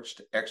large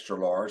to extra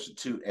large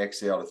to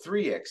 2XL to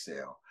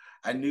 3XL.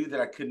 I knew that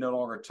I could no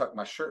longer tuck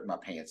my shirt in my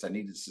pants. I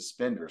needed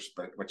suspenders,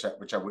 but which I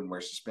wouldn't wear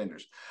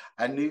suspenders.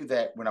 I knew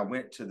that when I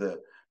went to the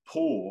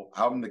pool,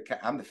 I'm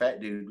the fat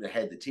dude that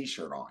had the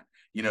t-shirt on,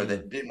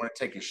 that didn't want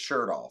to take his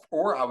shirt off,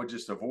 or I would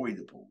just avoid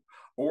the pool,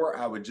 or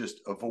I would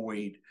just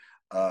avoid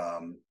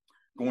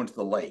going to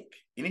the lake.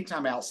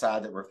 Anytime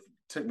outside that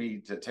took me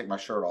to take my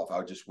shirt off,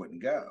 I just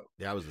wouldn't go.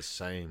 Yeah, I was the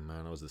same,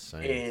 man. I was the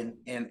same.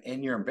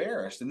 And you're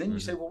embarrassed. And then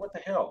you say, well, what the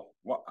hell?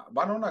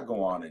 Why don't I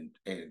go on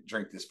and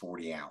drink this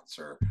 40 ounce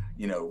or,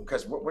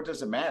 because what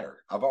does it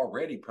matter? I've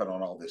already put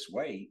on all this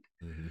weight.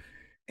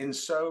 And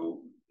so,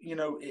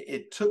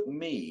 it took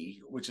me,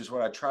 which is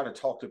what I try to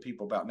talk to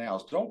people about now,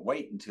 is don't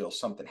wait until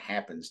something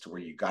happens to where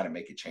you got to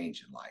make a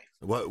change in life.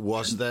 What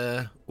was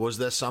there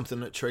something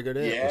that triggered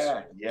it?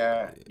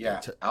 Yeah.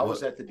 I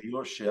was at the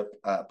dealership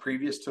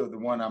previous to the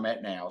one I'm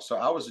at now. So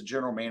I was a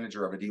general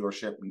manager of a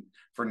dealership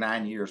for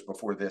 9 years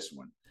before this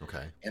one.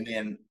 Okay. And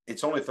then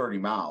it's only 30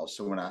 miles.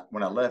 So when I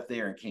left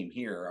there and came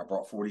here, I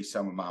brought 40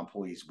 some of my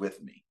employees with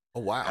me.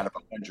 Oh, wow. Out of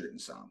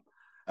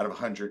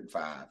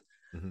 105.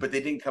 But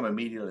they didn't come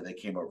immediately. They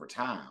came over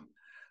time.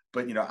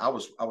 But, I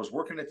was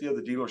working at the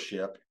other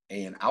dealership,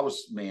 and I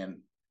was the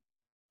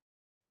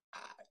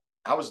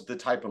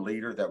type of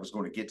leader that was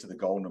going to get to the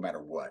goal no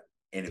matter what.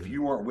 And if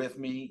you weren't with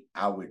me,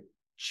 I would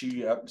chew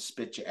you up and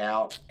spit you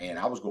out. And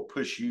I was going to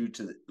push you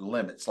to the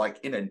limits,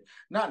 like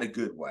not in a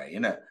good way,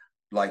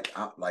 like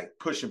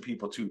pushing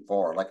people too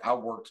far. Like I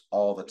worked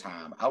all the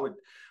time. I would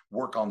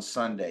work on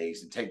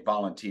Sundays and take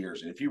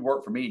volunteers. And if you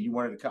work for me and you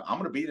wanted to come, I'm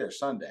going to be there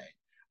Sunday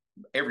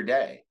every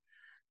day.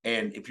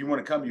 And if you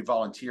want to come, you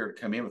volunteer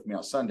to come in with me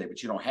on Sunday,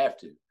 but you don't have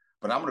to.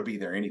 But I'm going to be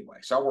there anyway.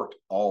 So I worked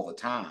all the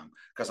time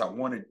because I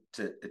wanted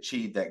to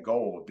achieve that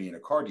goal of being a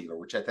car dealer,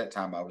 which at that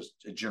time I was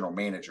a general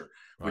manager,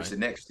 which the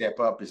next step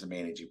up is a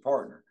managing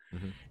partner.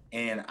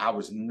 And I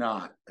was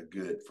not a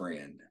good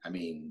friend. I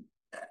mean,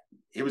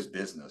 it was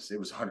business. It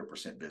was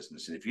 100%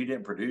 business. And if you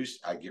didn't produce,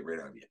 I'd get rid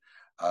of you.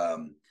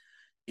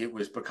 It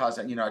was because,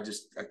 I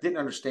didn't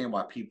understand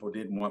why people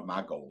didn't want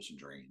my goals and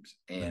dreams.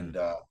 And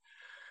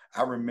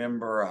I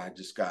remember I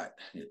just got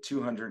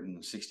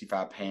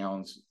 265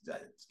 pounds.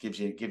 That give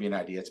you an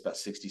idea. It's about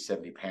 60,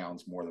 70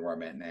 pounds more than where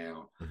I'm at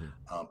now.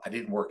 I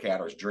didn't work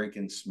out. I was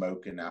drinking,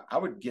 smoking. I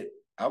would get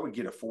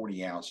a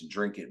 40 ounce and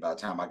drink it by the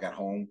time I got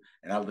home,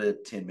 and I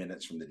lived 10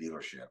 minutes from the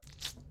dealership.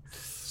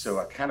 So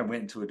I kind of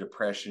went into a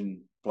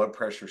depression, blood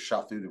pressure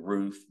shot through the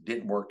roof,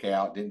 didn't work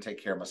out, didn't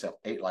take care of myself,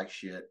 ate like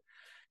shit.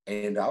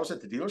 And I was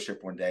at the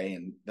dealership one day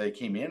and they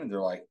came in and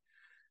they're like,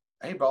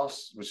 "Hey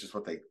boss," which is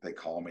what they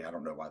call me. I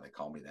don't know why they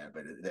call me that,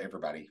 but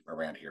everybody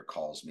around here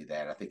calls me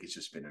that. I think it's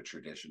just been a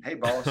tradition. "Hey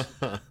boss,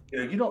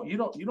 you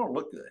don't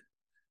look good."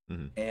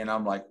 And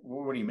I'm like,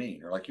 "Well, what do you mean?"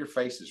 They're like, "Your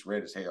face is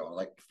red as hell." I'm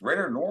like, "Red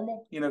or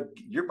normal?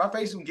 My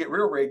face can get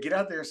real red. Get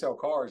out there and sell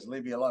cars and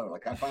leave me alone.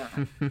 Like, I'm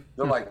fine."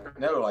 They're like,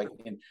 "No," like,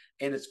 and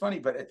it's funny,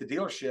 but at the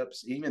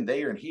dealerships, even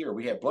there and here,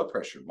 we have blood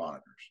pressure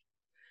monitors.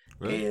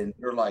 Really? And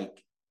they're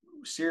like,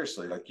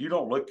 "Seriously, like, you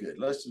don't look good.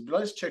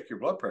 Let's check your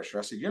blood pressure."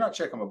 I said, "You're not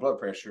checking my blood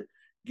pressure.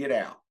 Get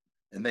out."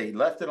 And they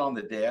left it on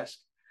the desk.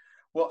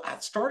 Well, I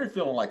started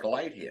feeling like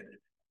lightheaded.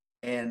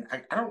 And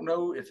I don't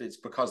know if it's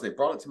because they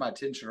brought it to my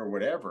attention or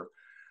whatever,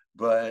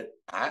 but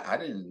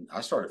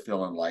I started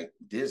feeling like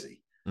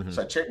dizzy.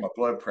 So I checked my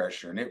blood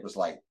pressure and it was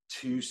like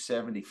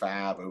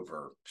 275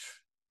 over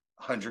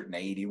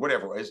 180,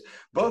 whatever it was.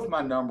 Both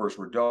my numbers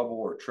were double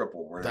or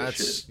triple where they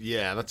should have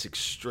been. That's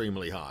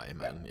extremely high,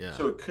 man. Yeah.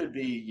 So it could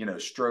be,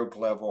 stroke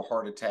level,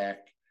 heart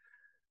attack.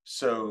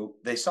 So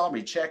they saw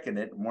me checking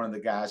it. And one of the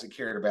guys that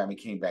cared about me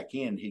came back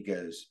in. He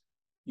goes,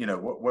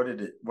 "What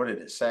did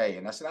it say?"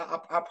 And I said,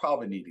 I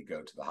probably need to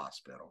go to the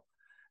hospital.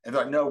 And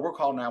they're like, "No, we're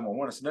calling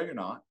 911. I said, "No, you're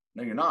not.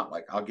 No, you're not.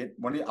 Like, I'll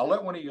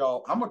let one of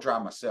y'all, I'm going to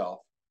drive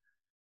myself,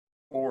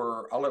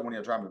 or I'll let one of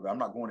y'all drive me, but I'm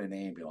not going in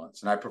an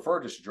ambulance. And I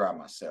prefer just to drive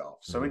myself."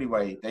 So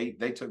anyway,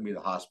 they took me to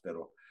the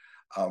hospital.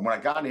 When I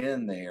got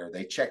in there,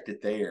 they checked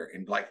it there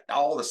and like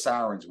all the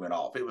sirens went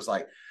off. It was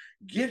like,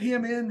 "Get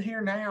him in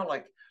here now.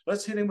 Like,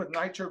 let's hit him with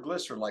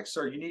nitroglycerin. Like,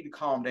 sir, you need to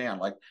calm down."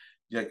 Like,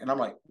 yeah. And I'm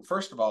like,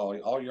 first of all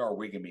y'all are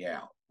wigging me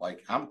out.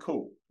 Like, I'm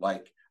cool.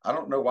 Like, I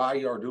don't know why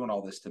y'all are doing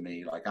all this to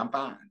me. Like, I'm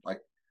fine.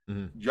 Like,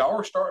 y'all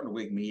are starting to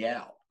wig me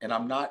out. And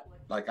I'm not,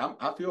 like,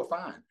 I feel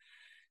fine.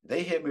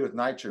 They hit me with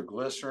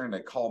nitroglycerin.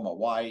 They called my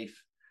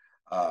wife.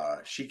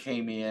 She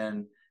came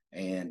in.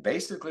 And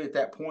basically at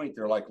that point,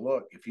 they're like,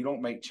 "Look, if you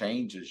don't make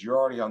changes, you're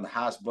already on the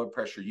highest blood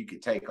pressure you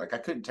could take." Like, I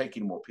couldn't take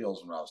any more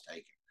pills than I was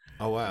taking.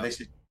 Oh, wow. And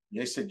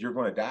they said, "You're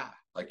going to die.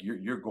 Like,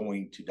 you're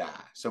going to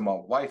die." So my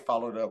wife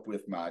followed up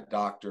with my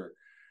doctor.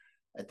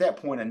 At that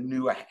point, I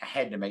knew I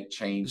had to make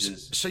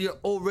changes. So you're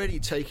already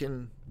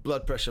taking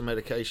blood pressure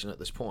medication at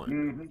this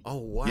point? Oh,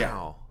 wow.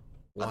 Yeah.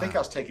 Wow. I think I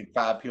was taking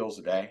 5 pills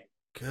a day.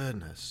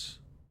 Goodness.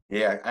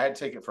 Yeah, I had to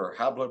take it for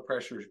high blood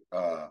pressure,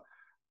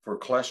 for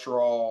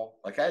cholesterol.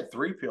 Like, I had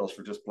 3 pills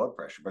for just blood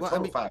pressure, but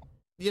total 5.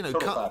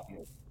 Total 5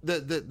 pills.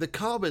 The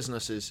car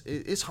business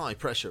is high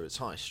pressure, it's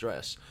high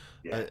stress,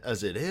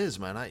 as it is,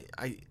 man.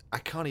 I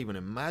can't even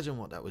imagine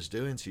what that was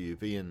doing to you,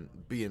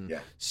 being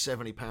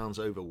 70 pounds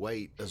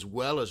overweight as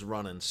well as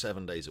running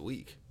 7 days a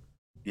week.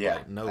 Yeah,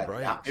 like, no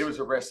breaks. It was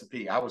a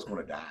recipe. I was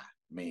going to die.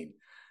 I mean,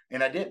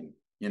 and I didn't,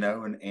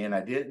 and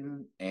I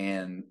didn't.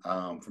 And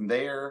from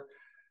there,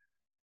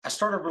 I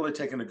started really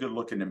taking a good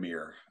look in the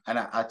mirror. And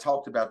I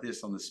talked about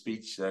this on the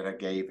speech that I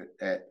gave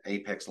at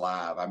Apex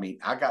Live. I mean,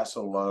 I got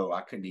so low,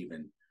 I couldn't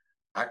even,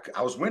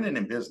 I was winning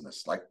in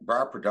business. Like,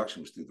 our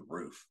production was through the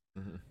roof,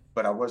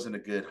 but I wasn't a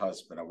good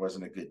husband. I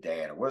wasn't a good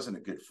dad. I wasn't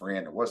a good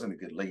friend. I wasn't a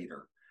good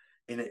leader.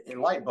 And a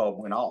light bulb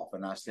went off.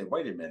 And I said,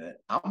 "Wait a minute,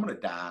 I'm going to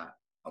die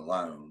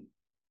alone."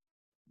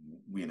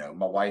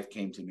 My wife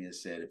came to me and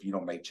said, "If you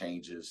don't make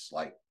changes,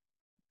 like,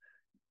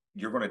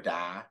 you're going to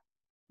die.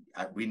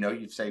 We know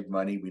you've saved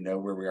money. We know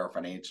where we are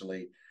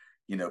financially,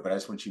 but I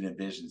just want you to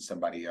envision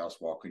somebody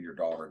else walking your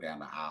daughter down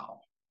the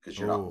aisle, because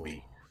you're not going to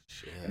be."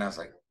 And I was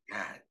like,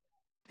 "God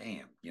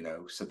damn,"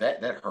 so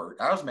that hurt.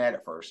 I was mad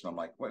at first, and I'm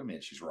like, "Wait a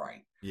minute, she's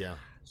right." Yeah.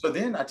 So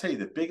then I tell you,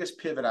 the biggest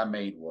pivot I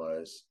made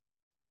was,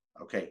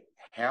 okay,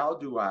 how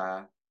do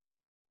I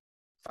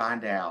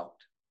find out?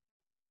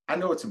 I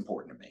know it's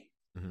important to me,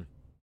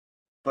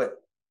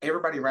 but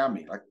everybody around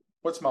me, like,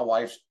 what's my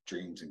wife's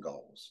dreams and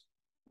goals?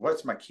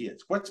 What's my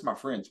kids? What's my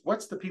friends?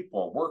 What's the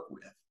people I work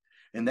with?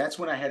 And that's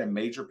when I had a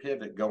major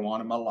pivot go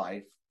on in my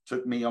life.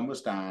 Took me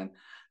almost dying,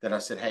 that I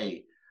said,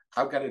 "Hey,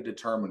 I've got to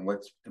determine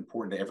what's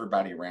important to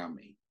everybody around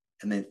me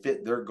and then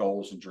fit their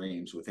goals and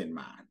dreams within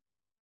mine."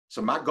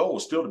 So my goal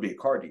is still to be a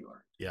car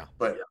dealer. Yeah.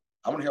 But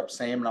I want to help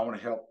Sam, and I want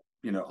to help,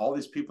 all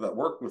these people that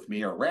work with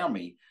me or around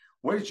me.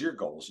 What is your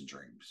goals and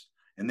dreams?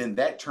 And then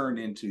that turned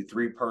into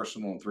 3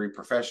 personal and 3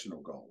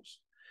 professional goals.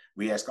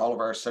 We ask all of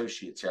our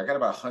associates here. I got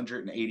about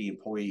 180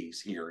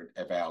 employees here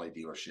at Valley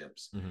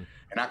Dealerships,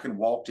 and I can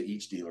walk to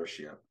each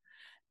dealership.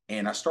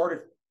 And I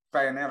started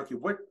finding out, okay,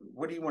 what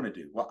do you want to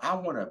do? Well, I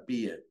want to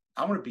be a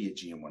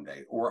GM one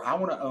day, or I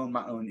want to own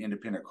my own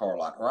independent car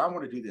lot, or I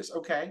want to do this.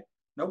 Okay,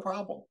 no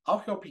problem. I'll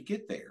help you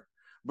get there.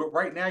 But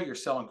right now you're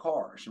selling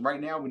cars, and right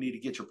now we need to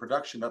get your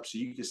production up so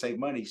you can save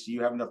money, so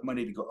you have enough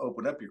money to go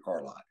open up your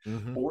car lot.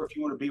 Mm-hmm. Or if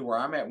you want to be where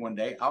I'm at one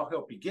day, I'll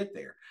help you get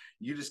there.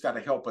 You just got to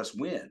help us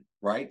win,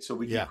 right? So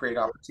we can create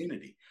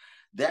opportunity.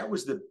 That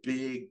was the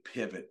big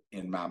pivot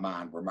in my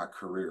mind where my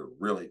career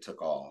really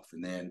took off.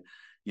 And then,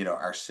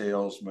 our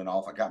sales went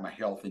off. I got my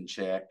health in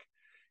check.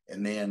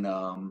 And then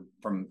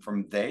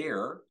from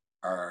there,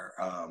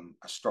 I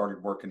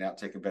started working out,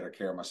 taking better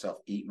care of myself,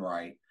 eating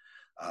right.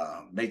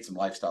 Made some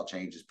lifestyle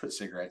changes, put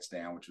cigarettes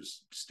down, which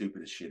was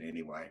stupid as shit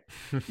anyway.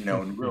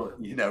 And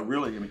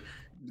really, I mean,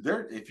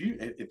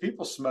 if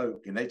people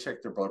smoke and they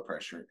check their blood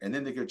pressure and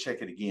then they go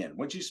check it again,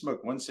 once you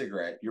smoke one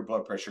cigarette, your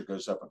blood pressure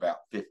goes up about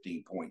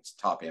 15 points,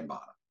 top and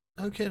bottom.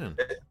 No kidding.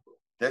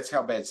 That's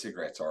how bad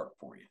cigarettes are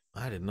for you.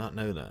 I did not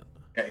know that.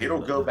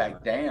 It'll go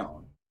back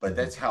down, but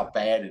that's how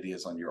bad it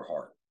is on your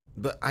heart.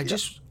 But I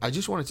just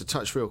wanted to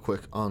touch real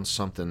quick on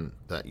something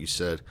that you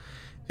said,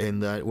 in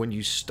that when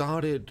you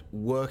started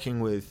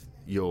working with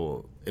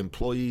your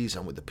employees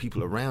and with the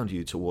people around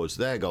you towards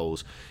their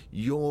goals,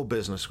 your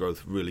business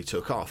growth really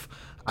took off.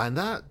 And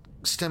that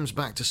stems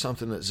back to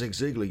something that Zig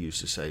Ziglar used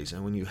to say,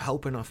 and when you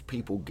help enough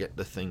people get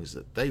the things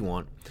that they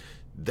want,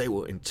 they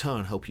will in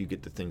turn help you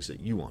get the things that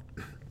you want.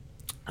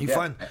 You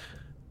find...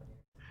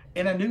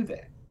 And I knew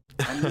that.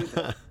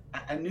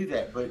 I knew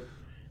that, but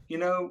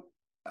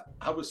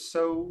I was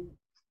so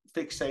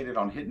fixated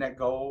on hitting that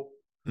goal.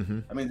 Mm-hmm.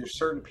 I mean, there's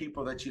certain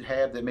people that you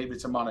have that maybe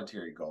it's a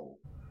monetary goal,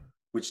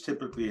 which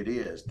typically it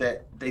is,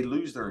 that they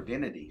lose their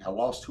identity. I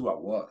lost who I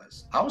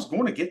was. I was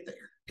going to get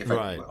there if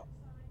I did well.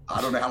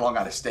 I don't know how long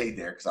I'd have stayed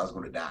there because I was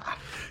going to die.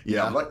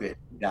 I'm lucky to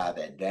die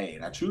that day.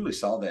 And I truly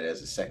saw that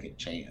as a second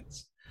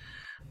chance.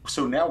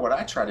 So now what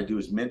I try to do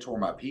is mentor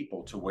my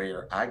people to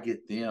where I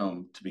get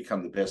them to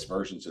become the best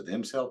versions of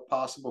themselves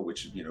possible,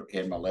 which,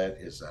 Ed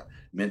Mylett is a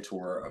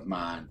mentor of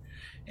mine.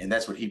 And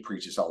that's what he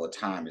preaches all the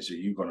time is, are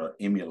you going to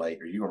emulate,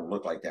 or are you going to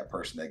look like that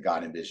person that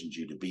God envisioned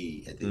you to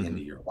be at the end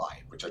of your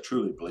life, which I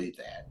truly believe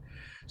that.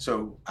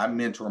 So I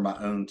mentor my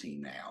own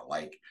team now.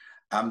 Like,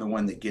 I'm the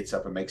one that gets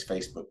up and makes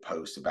Facebook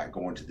posts about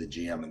going to the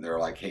gym, and they're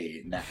like,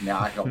 hey, now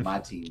I help my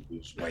team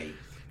lose weight.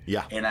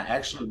 Yeah. And I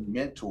actually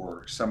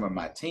mentor some of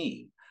my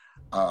team.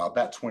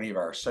 About 20 of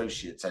our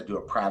associates. I do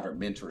a private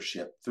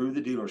mentorship through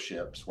the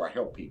dealerships where I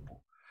help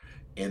people.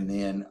 And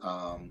then,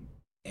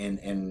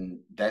 and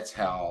that's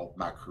how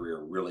my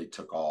career really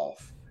took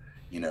off,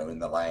 in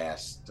the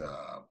last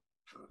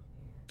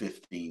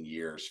 15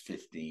 years.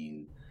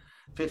 15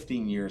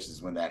 years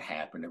is when that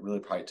happened. It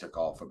really probably took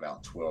off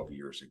about 12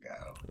 years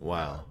ago.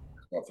 Wow.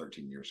 12,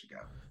 13 years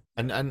ago.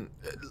 And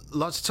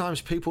lots of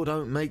times people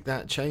don't make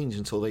that change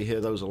until they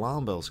hear those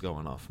alarm bells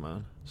going off,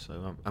 man.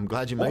 So I'm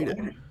glad you made it.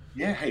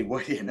 Yeah. Hey,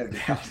 no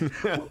doubt.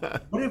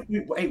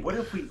 What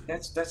if we,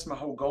 that's my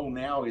whole goal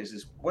now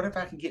is what if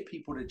I can get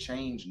people to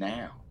change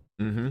now?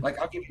 Mm-hmm. Like,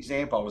 I'll give you an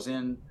example.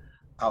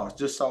 I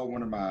just saw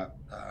one of my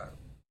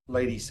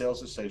lady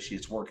sales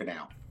associates working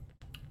out.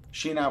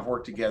 She and I have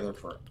worked together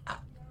for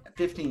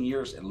 15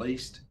 years at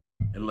least.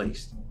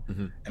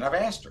 Mm-hmm. And I've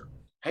asked her,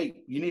 hey,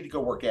 you need to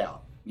go work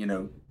out.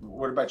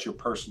 What about your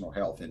personal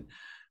health? And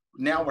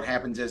now what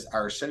happens is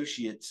our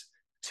associates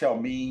tell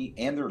me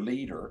and their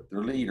leader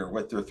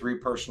what their 3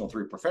 personal,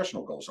 3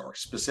 professional goals are,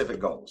 specific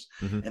goals.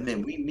 Mm-hmm. And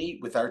then we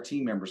meet with our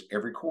team members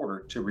every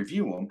quarter to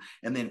review them.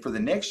 And then for the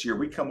next year,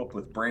 we come up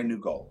with brand new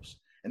goals.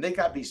 And they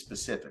got to be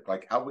specific.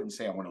 Like, I wouldn't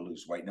say I want to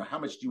lose weight. No, how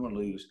much do you want to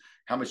lose?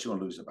 How much do you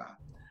want to lose about?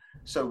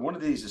 So one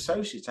of these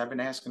associates, I've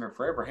been asking her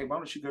forever, hey, why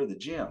don't you go to the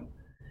gym?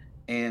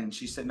 And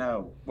she said,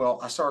 no. Well,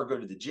 I saw her go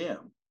to the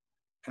gym.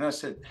 And I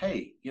said,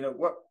 hey, you know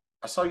what?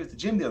 I saw you at the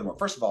gym the other morning.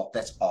 First of all,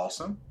 that's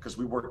awesome because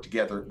we work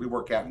together. We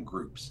work out in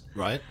groups.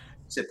 Right.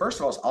 I said, first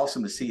of all, it's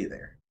awesome to see you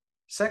there.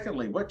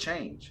 Secondly, what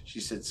changed? She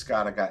said,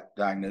 Scott, I got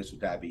diagnosed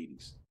with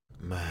diabetes.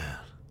 Man.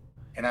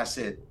 And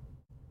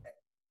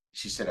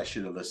she said, I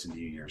should have listened to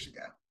you years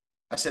ago.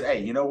 I said,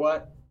 hey, you know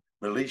what?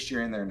 But at least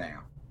you're in there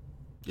now.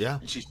 Yeah.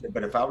 And she said,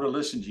 but if I would have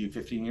listened to you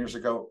 15 years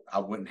ago, I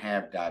wouldn't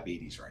have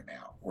diabetes right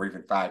now, or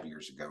even 5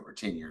 years ago or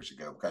 10 years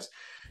ago, because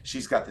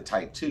she's got the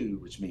type 2,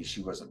 which means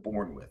she wasn't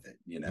born with it,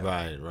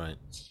 Right.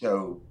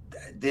 So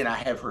then I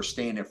have her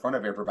stand in front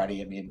of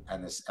everybody. I mean,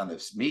 on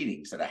this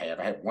meetings that I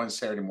have one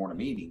Saturday morning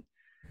meeting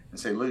and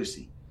say,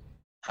 Lucy,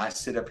 I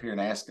sit up here and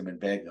ask them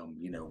and beg them,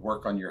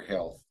 work on your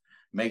health,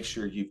 make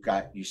sure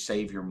you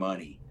save your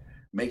money,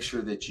 make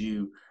sure that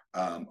you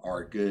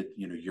are good,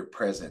 you're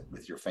present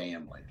with your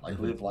family, like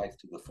live life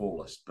to the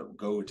fullest, but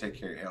go and take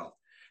care of your health.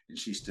 And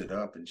she stood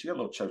up and she got a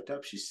little choked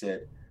up. She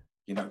said,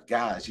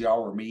 guys,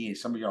 y'all are me.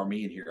 Some of y'all are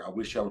me in here. I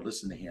wish y'all would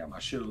listen to him. I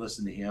should have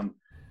listened to him.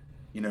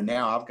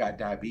 Now I've got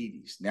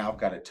diabetes. Now I've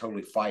got to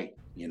totally fight,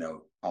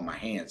 on my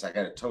hands. I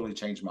got to totally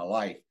change my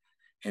life.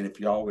 And if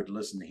y'all would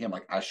listen to him,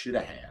 like I should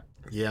have.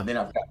 Yeah. And then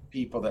I've got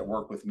people that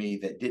work with me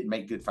that didn't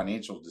make good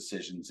financial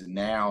decisions. And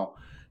now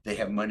they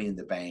have money in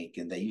the bank,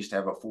 and they used to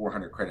have a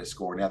 400 credit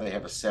score. Now they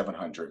have a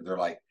 700. And they're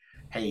like,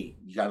 hey,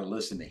 you got to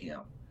listen to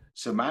him.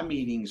 So my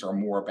meetings are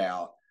more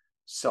about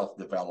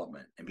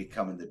self-development and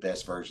becoming the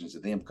best versions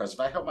of them. Because if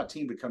I help my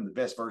team become the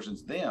best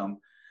versions of them,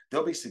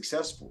 they'll be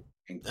successful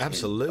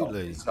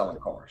Absolutely in selling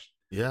cars.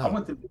 Yeah. I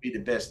want them to be the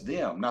best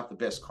them, not the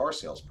best car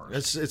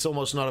salesperson. It's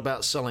almost not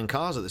about selling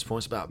cars at this point.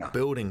 It's about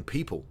building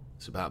people.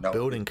 It's about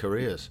building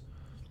careers.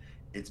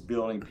 It's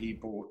building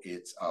people.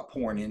 It's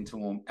pouring into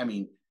them. I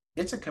mean,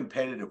 it's a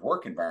competitive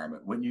work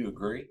environment. Wouldn't you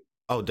agree?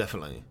 Oh,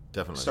 definitely.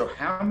 So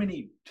how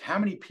many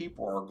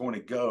people are going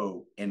to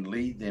go and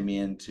lead them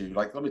into,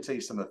 like, let me tell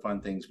you some of the fun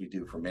things we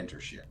do for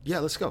mentorship. Yeah,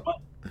 let's go.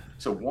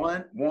 So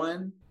one,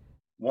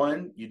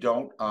 you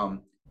don't,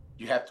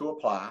 you have to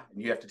apply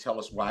and you have to tell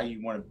us why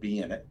you want to be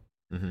in it.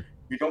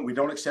 Mm-hmm. We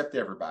don't accept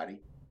everybody.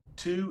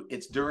 2,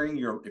 it's during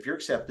if you're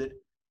accepted,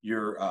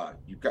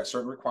 you've got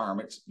certain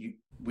requirements.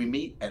 We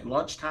meet at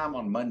lunchtime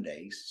on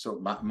Mondays. So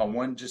my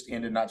one just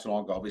ended not so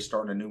long ago. I'll be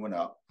starting a new one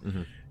up.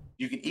 Mm-hmm.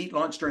 You can eat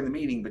lunch during the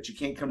meeting, but you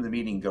can't come to the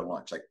meeting and go to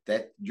lunch like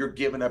that. You're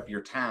giving up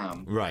your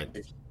time. Right.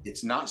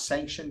 It's not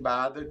sanctioned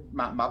by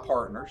my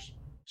partners.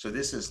 So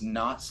this is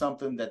not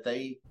something that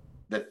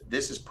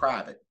this is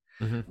private.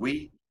 Mm-hmm.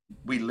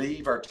 We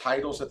leave our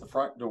titles at the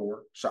front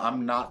door. So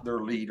I'm not their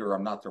leader.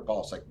 I'm not their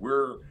boss. Like,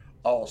 we're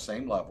all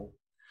same level.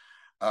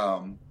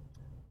 One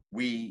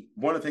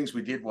of the things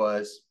we did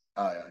was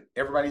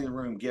everybody in the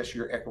room guess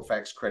your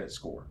Equifax credit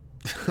score.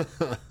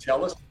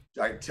 Tell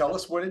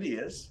us what it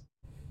is.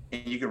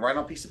 And you can write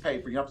on a piece of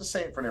paper. You don't have to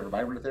say it in front of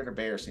everybody. We're not there to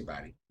embarrass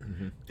anybody.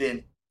 Mm-hmm.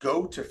 Then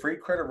go to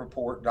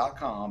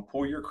freecreditreport.com,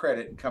 pull your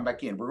credit, and come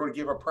back in. We're going to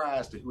give a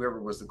prize to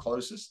whoever was the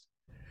closest.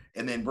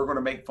 And then we're going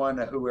to make fun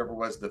of whoever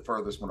was the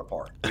furthest one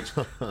apart,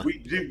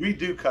 which we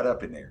do cut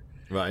up in there.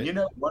 Right. You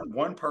know,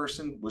 one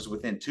person was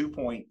within 2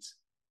 points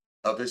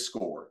of his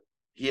score.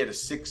 He had a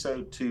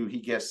 602. He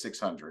guessed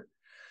 600.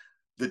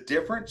 The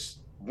difference,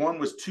 one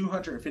was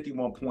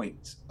 251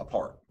 points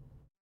apart.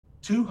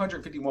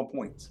 251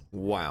 points.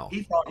 Wow.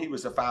 He thought he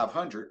was a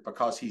 500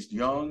 because he's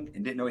young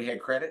and didn't know he had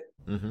credit.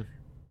 Mm-hmm.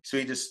 So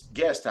he just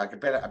guessed. I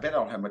bet I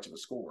don't have much of a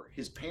score.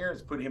 His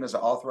parents put him as an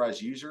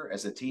authorized user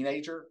as a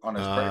teenager on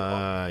his credit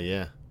card.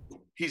 Yeah.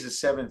 He's a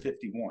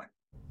 751.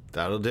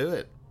 That'll do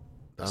it.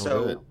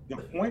 The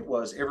point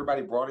was,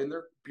 everybody brought in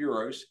their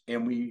bureaus,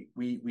 and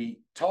we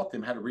taught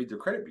them how to read their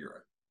credit bureau.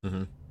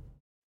 Mm-hmm.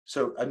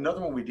 So another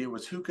one we did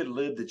was who could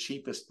live the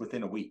cheapest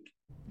within a week.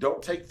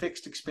 Don't take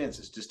fixed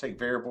expenses, just take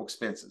variable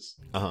expenses.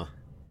 Uh-huh.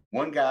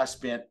 One guy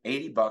spent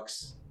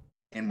 $80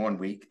 in 1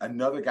 week.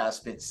 Another guy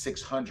spent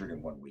 $600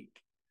 in 1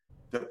 week.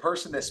 The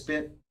person that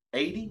spent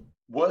 80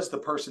 was the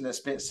person that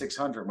spent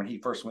 600 when he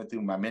first went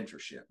through my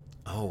mentorship.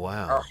 Oh,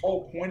 wow. Our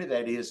whole point of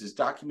that is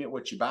document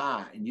what you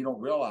buy, and you don't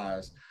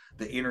realize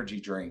the energy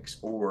drinks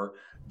or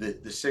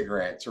the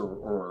cigarettes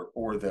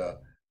or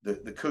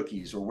the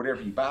cookies or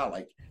whatever you buy.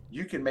 Like,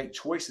 you can make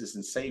choices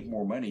and save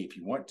more money if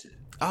you want to.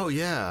 Oh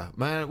yeah,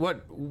 man.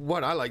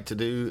 What I like to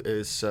do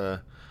is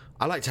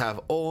I like to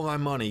have all my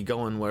money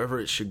going wherever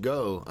it should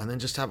go, and then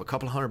just have a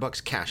couple of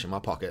 $100 cash in my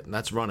pocket, and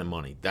that's running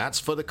money. That's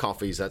for the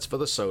coffees, that's for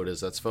the sodas,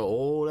 that's for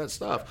all that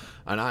stuff.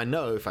 And I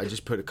know if I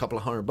just put a couple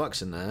of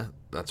 $100 in there,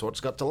 that's what's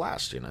got to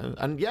last, you know.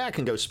 And yeah, I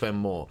can go spend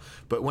more,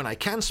 but when I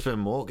can spend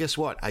more, guess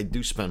what? I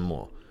do spend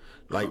more.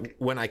 Like,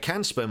 when I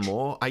can spend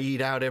more, I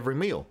eat out every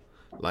meal.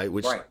 Like,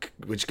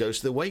 which goes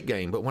to the weight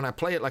gain. But when I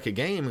play it like a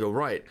game, go,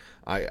 right,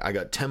 I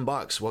got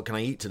 $10. What can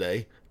I eat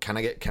today? Can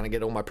I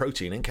get all my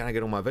protein in? Can I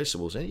get all my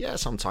vegetables in? Yeah,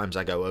 sometimes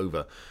I go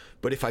over.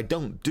 But if I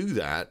don't do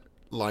that,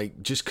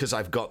 like, just because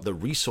I've got the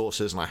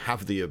resources and I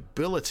have the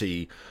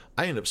ability,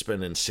 I end up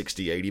spending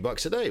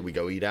 $60-$80 a day. We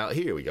go eat out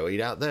here, we go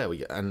eat out there,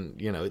 and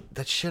you know,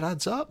 that shit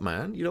adds up,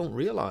 man. You don't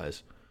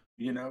realize.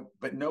 You know,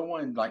 but no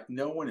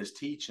one is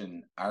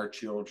teaching our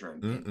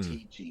children and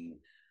teaching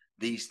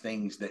these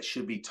things that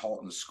should be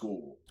taught in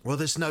school. Well,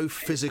 there's no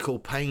physical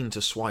pain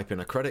to swiping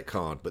a credit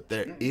card, but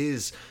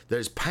there's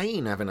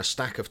pain having a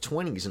stack of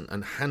 20s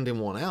and handing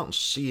one out and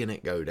seeing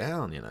it go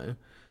down, you know.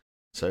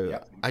 So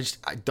yeah.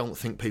 I don't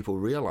think people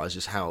realize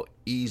just how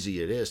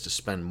easy it is to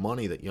spend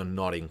money that you're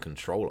not in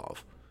control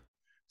of.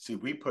 See,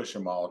 we push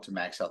them all to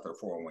max out their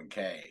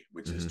 401k,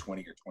 which is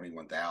 20 or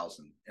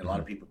 21,000. And a lot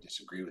of people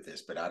disagree with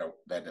this, but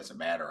that doesn't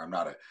matter. I'm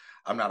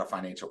not a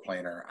financial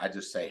planner. I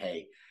just say,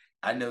 hey,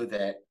 I know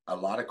that a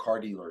lot of car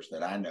dealers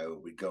that I know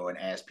would go and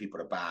ask people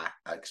to buy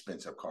an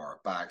expensive car,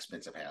 buy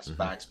expensive house,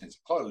 buy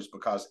expensive clothes,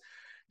 because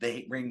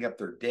they ring up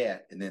their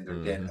debt, and then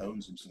their debt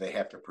owns them, so they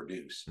have to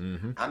produce.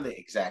 I'm the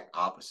exact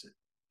opposite.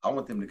 I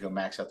want them to go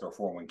max out their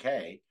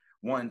 401k,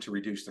 1, to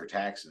reduce their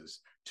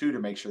taxes, 2, to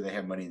make sure they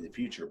have money in the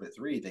future, but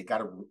 3, they got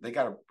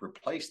to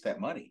replace that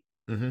money.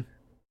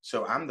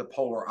 So I'm the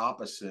polar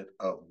opposite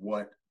of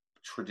what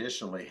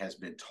traditionally has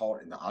been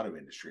taught in the auto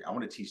industry. I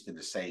want to teach them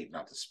to save,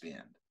 not to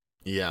spend.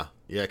 Yeah,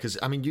 because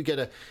I mean, you get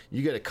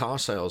a car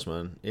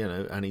salesman, you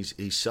know, and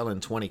he's selling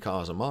 20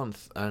 cars a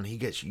month, and he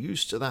gets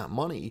used to that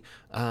money,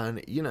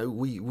 and you know,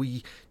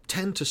 we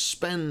tend to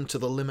spend to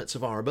the limits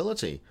of our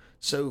ability.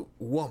 So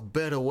what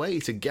better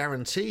way to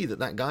guarantee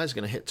that guy's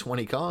going to hit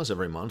 20 cars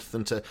every month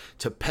than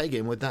to peg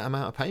him with that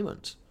amount of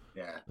payment?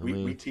 Yeah,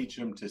 we teach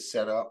them to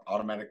set up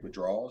automatic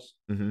withdrawals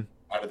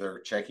out of their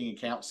checking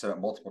account, set up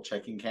multiple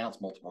checking accounts,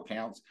 multiple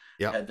accounts,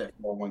 have that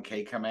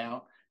 401k come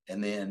out.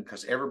 And then,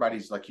 because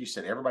everybody's, like you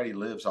said, everybody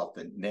lives off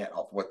the net,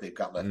 off what they've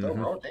got left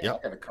over. Oh, damn, I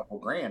got a couple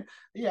grand.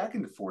 Yeah, I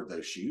can afford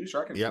those shoes,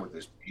 or I can afford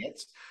those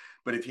pants.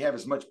 But if you have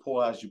as much pull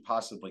out as you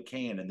possibly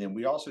can, and then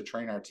we also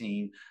train our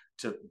team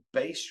to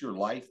base your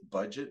life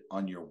budget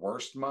on your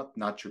worst month,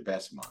 not your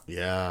best month.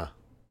 Yeah.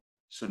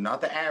 So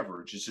not the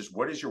average. It's just,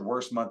 what is your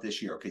worst month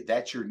this year? Okay,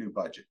 that's your new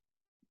budget.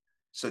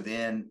 So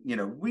then,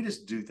 we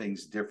just do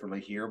things differently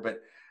here. But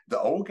the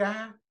old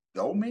guy,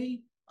 the old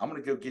me, I'm going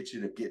to go get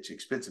you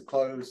expensive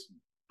clothes,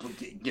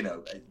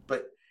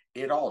 but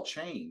it all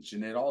changed.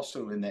 And it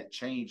also, in that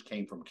change,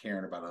 came from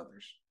caring about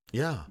others.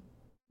 Yeah.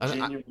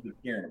 Genuinely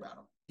caring about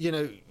them.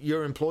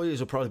 Your employees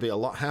will probably be a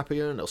lot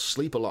happier, and they'll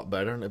sleep a lot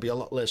better, and they'll be a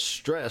lot less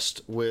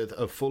stressed with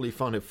a fully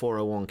funded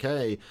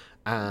 401k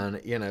and,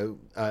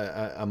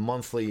 a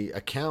monthly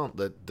account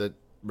that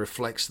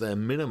reflects their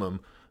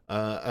minimum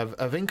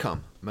of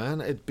income.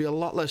 Man, it'd be a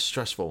lot less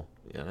stressful,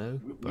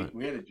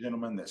 We had a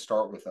gentleman that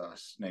started with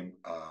us named,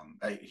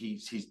 he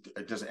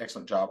does an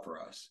excellent job for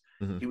us.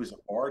 Mm-hmm. He was a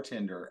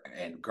bartender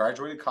and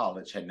graduated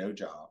college, had no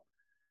job,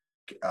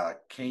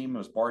 came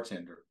as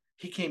bartender.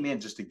 He came in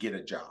just to get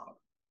a job.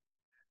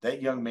 That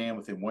young man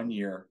within 1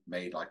 year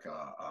made like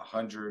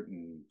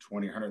 $120,000,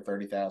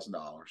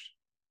 $130,000.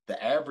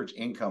 The average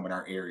income in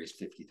our area is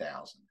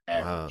 $50,000.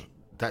 Wow,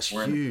 that's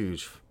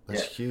huge.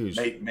 That's huge.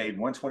 Made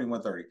 120,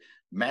 130.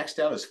 Maxed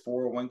out his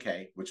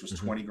 401k, which was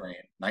 20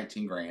 grand,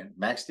 19 grand.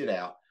 Maxed it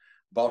out.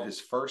 Bought his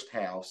first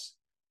house.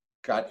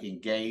 Got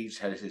engaged.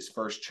 Had his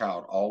first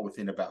child, all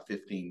within about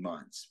 15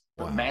 months.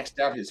 But maxed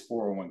out his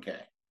 401k.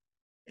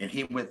 And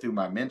he went through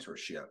my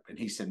mentorship, and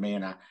he said,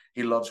 man,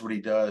 he loves what he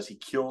does. He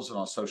kills it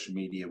on social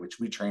media, which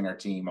we train our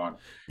team on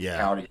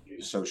how to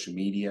use social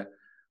media,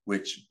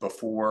 which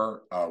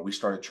before we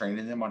started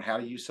training them on how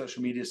to use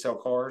social media to sell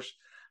cars,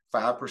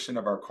 5%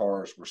 of our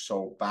cars were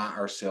sold by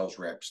our sales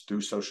reps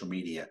through social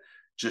media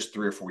just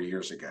 3 or 4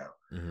 years ago.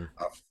 Mm-hmm.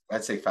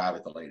 I'd say 5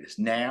 at the latest.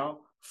 Now,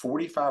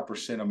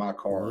 45% of my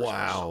cars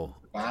are sold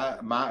by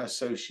my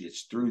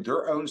associates through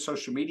their own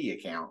social media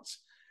accounts,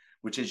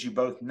 which, as we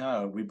both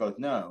know,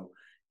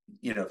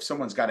 if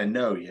someone's got to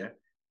know you,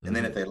 and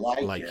then if they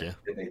like you,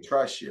 then they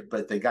trust you.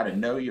 But they got to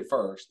know you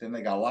first, then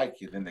they got to like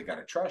you, then they got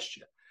to trust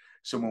you.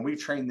 So when we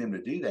train them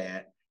to do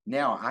that,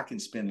 now I can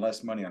spend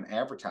less money on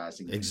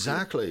advertising.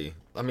 Exactly.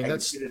 I mean,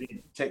 that's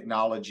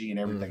technology and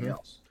everything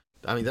else.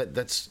 I mean,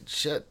 that's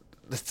shit.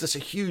 That's a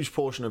huge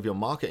portion of your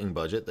marketing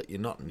budget that you're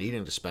not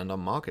needing to spend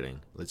on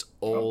marketing. It's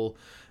all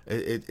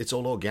it's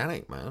all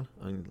organic, man.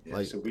 I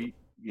mean, so we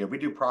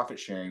do profit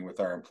sharing with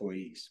our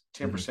employees.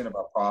 10% of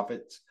our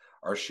profits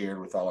are shared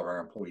with all of our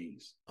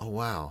employees. Oh,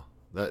 wow.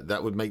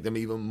 That would make them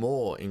even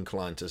more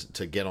inclined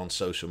to get on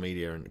social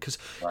media. And because,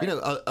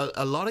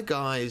 a lot of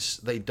guys,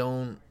 they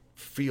don't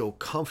feel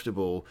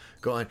comfortable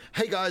going,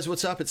 hey guys,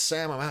 what's up? It's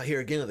Sam. I'm out here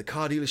again at the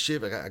car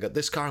dealership. I got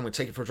this car. I'm going to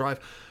take it for a drive.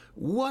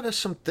 What are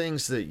some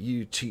things that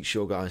you teach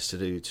your guys to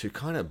do to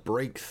kind of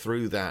break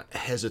through that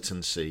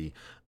hesitancy?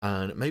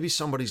 And maybe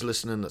somebody's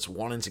listening that's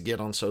wanting to get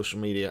on social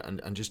media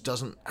and just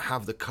doesn't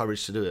have the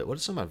courage to do it. What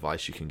is some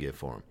advice you can give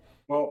for them?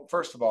 Well,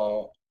 first of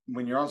all,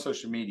 when you're on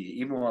social media,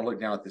 even when I look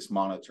down at this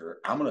monitor,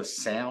 I'm going to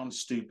sound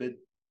stupid.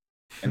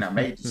 And I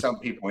made some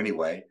people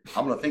anyway.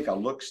 I'm going to think I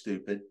look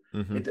stupid.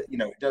 Mm-hmm.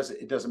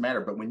 It doesn't matter.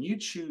 But when you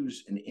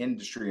choose an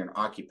industry and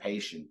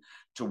occupation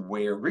to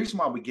where, reason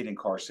why we get in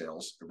car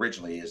sales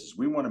originally is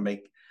we want to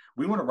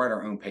write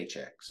our own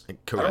paychecks.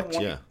 Correct. I don't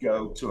want to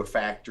go to a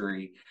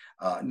factory.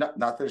 Not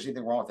that there's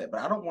anything wrong with that,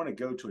 but I don't want to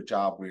go to a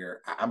job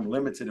where I'm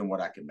limited in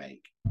what I can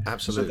make.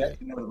 Absolutely. So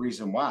that's another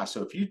reason why.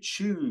 So if you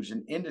choose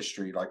an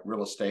industry like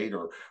real estate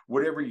or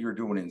whatever you're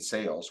doing in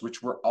sales,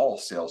 which we're all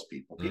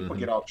salespeople, people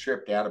get all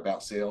tripped out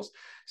about sales.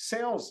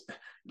 Sales,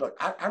 look,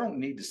 I don't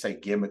need to say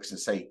gimmicks and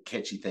say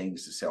catchy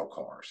things to sell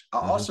cars. I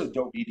also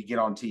don't need to get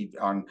on TV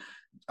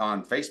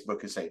on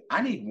Facebook and say,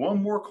 I need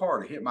one more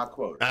car to hit my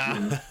quota.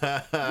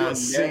 I've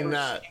seen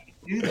that.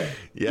 Do that.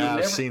 Yeah,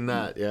 I've seen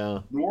that. Yeah.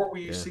 Nor will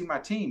you see my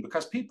team,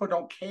 because people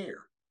don't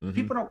care. Mm-hmm.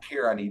 People don't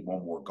care. I need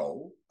one more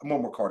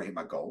car to hit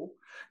my goal.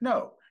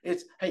 No,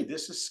 it's, hey,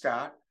 this is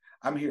Scott.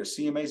 I'm here at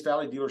CMA's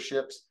Valley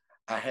Dealerships.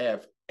 I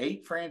have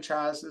 8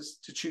 franchises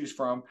to choose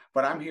from,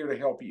 but I'm here to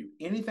help you.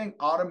 Anything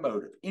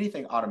automotive.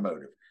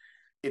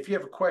 If you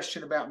have a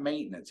question about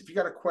maintenance, if you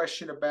got a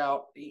question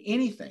about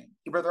anything,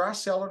 whether I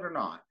sell it or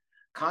not,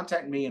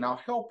 contact me and I'll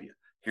help you.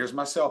 Here's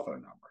my cell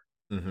phone number.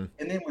 Mm-hmm.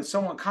 And then when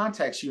someone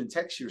contacts you and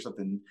texts you or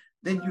something,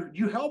 then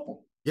you help them.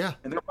 Yeah.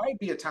 And there might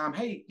be a time,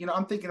 hey,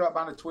 I'm thinking about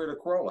buying a Toyota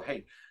Corolla.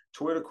 Hey,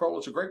 Toyota Corolla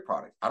is a great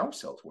product. I don't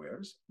sell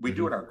Toyotas. We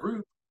do in our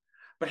group,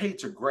 but hey,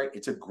 it's a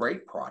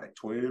great product.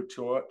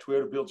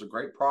 Toyota builds a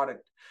great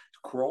product.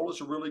 Corolla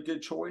is a really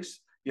good choice,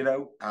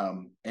 and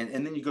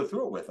then you go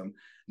through it with them.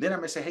 Then I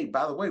may say, hey,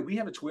 by the way, we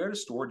have a Toyota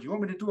store. Do you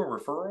want me to do a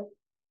referral?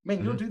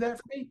 Man, you'll do that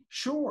for me?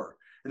 Sure.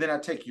 And then I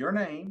take your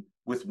name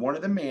with one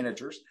of the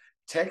managers,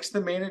 text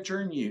the manager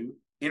and you,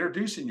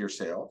 introducing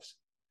yourselves,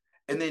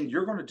 and then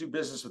you're going to do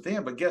business with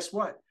them. But guess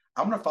what?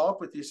 I'm going to follow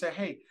up with you and say,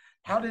 hey,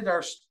 how did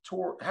our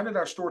store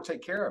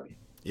take care of you?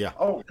 Yeah.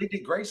 Oh, they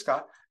did great,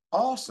 Scott.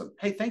 Awesome.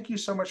 Hey, thank you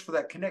so much for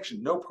that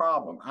connection. No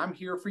problem. I'm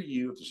here for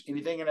you. If there's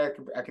anything that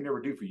I can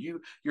ever do for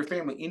you, your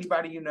family,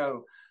 anybody you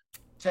know,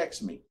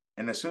 text me.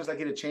 And as soon as I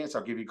get a chance,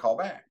 I'll give you a call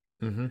back.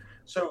 Mm-hmm.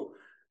 So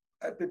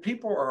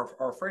people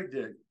are afraid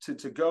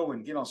to go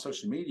and get on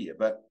social media,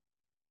 but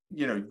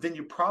then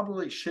you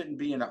probably shouldn't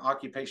be in an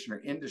occupation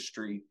or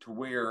industry to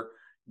where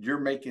you're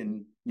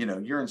making,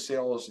 you're in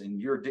sales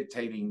and you're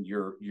dictating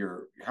your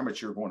how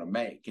much you're going to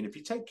make. And if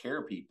you take care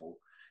of people,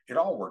 it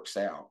all works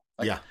out.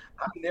 Like, yeah.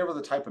 I'm never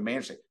the type of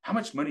man to say, how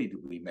much money do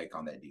we make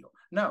on that deal?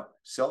 No,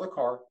 sell the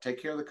car, take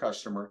care of the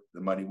customer,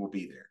 the money will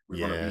be there.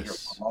 We're going to be here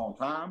for a long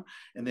time.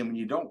 And then when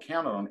you don't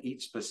count it on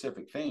each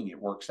specific thing, it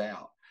works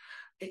out.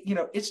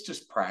 It's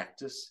just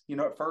practice.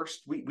 At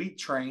first we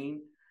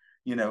train,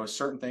 a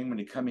certain thing when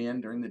you come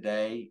in during the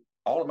day.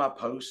 All of my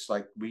posts,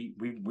 like we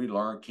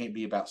learn, can't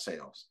be about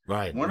sales.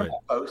 Right. One of my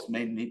posts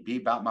may be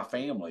about my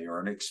family or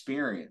an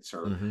experience,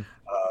 or I'm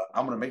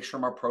going to make sure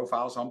my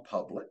profile's on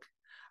public.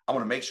 I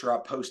want to make sure I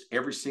post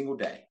every single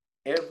day.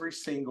 Every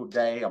single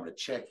day, I'm going to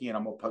check in.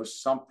 I'm going to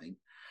post something.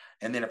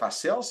 And then if I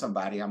sell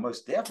somebody, I'm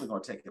most definitely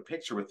going to take a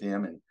picture with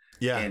them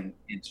and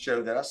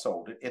show that I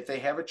sold it. If they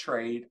have a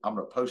trade, I'm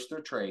going to post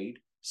their trade,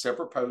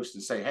 separate post,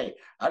 and say, hey,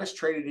 I just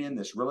traded in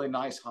this really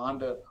nice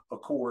Honda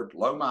Accord,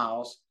 low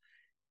miles.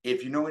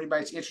 If you know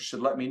anybody's interested,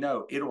 let me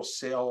know. It'll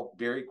sell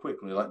very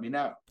quickly. Let me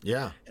know.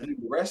 Yeah. And then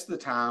the rest of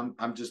the time,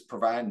 I'm just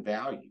providing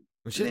value.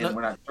 And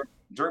then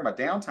during my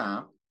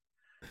downtime,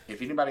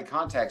 if anybody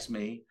contacts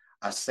me,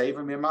 I save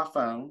them in my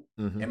phone,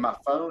 and my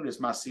phone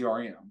is my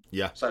CRM.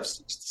 Yeah. So I have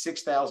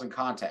 6,000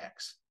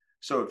 contacts.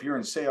 So if you're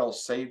in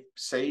sales,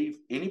 save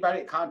anybody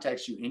that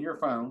contacts you in your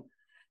phone.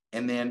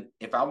 And then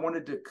if I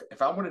wanted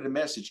to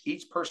message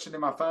each person in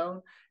my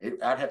phone,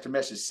 I'd have to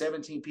message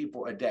 17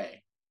 people a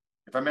day.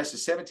 If I message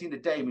 17 a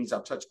day, it means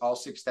I'll touch all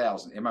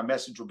 6,000. And my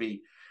message will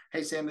be,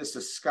 hey, Sam, this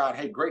is Scott.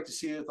 Hey, great to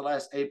see you at the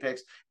last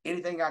Apex.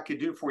 Anything I could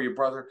do for you,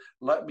 brother,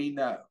 let me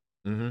know.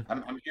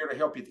 I'm here to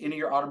help you with any of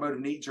your automotive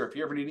needs, or if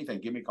you ever need anything,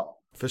 give me a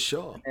call. For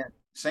sure. And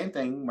same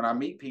thing when I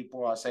meet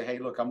people, I say, hey,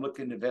 look, I'm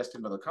looking to invest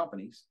in other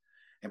companies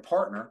and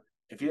partner.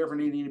 If you ever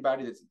need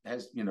anybody that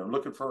has,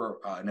 looking for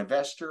an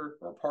investor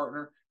or a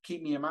partner,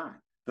 keep me in mind.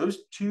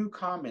 Those two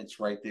comments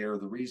right there are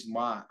the reason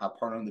why I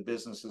partner in the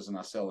businesses and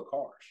I sell the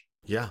cars.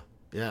 Yeah.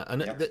 Yeah,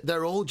 and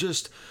they're all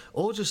just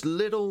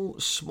little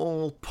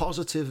small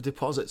positive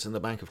deposits in the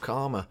bank of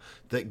karma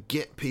that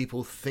get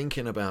people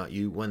thinking about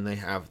you when they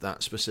have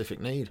that specific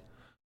need.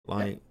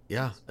 And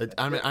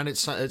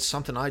it's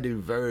something I do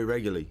very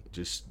regularly.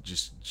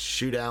 Just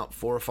shoot out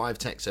 4 or 5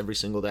 texts every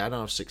single day. I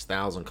don't have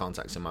 6,000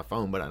 contacts in my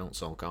phone, but I don't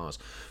sell cars.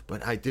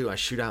 But I do. I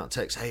shoot out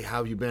texts. Hey, how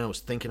have you been? I was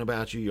thinking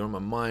about you. You're on my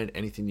mind.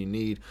 Anything you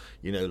need,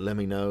 let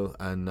me know.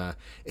 And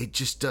it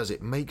just does.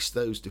 It makes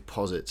those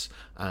deposits.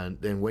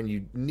 And then when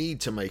you need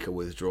to make a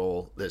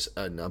withdrawal, there's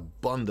an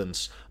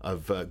abundance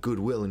of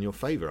goodwill in your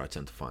favor, I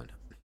tend to find.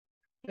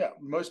 Yeah,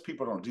 most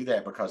people don't do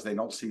that because they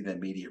don't see the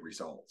immediate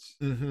results.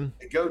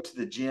 They go to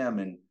the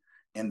gym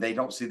and they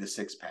don't see the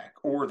 6-pack,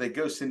 or they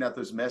go send out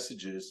those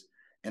messages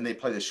and they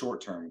play the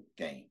short-term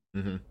game.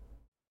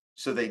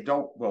 So they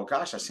don't, well,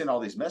 gosh, I sent all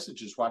these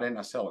messages. Why didn't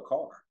I sell a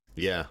car?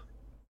 Yeah.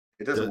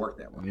 It doesn't work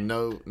that way.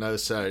 No,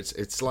 sir.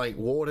 It's like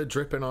water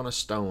dripping on a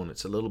stone.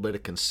 It's a little bit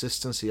of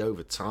consistency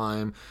over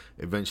time.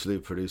 Eventually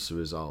produce the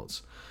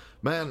results.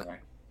 Man, right.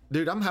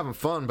 Dude, I'm having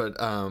fun, but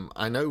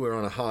I know we're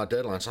on a hard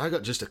deadline, so I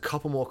got just a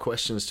couple more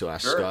questions to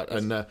ask, Scott.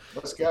 And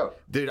let's go,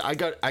 dude. I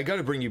got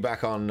to bring you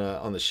back on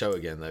the show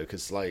again, though,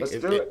 because like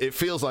it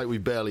feels like we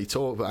barely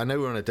talk, but I know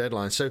we're on a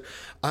deadline. So,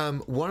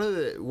 one of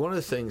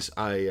the things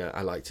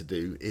I like to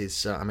do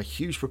is I'm a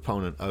huge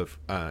proponent of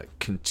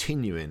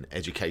continuing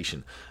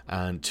education,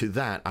 and to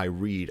that I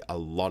read a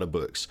lot of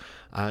books.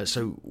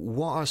 So,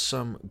 what are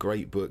some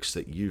great books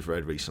that you've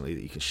read recently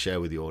that you can share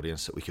with the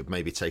audience that we could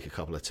maybe take a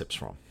couple of tips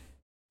from?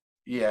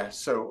 Yeah,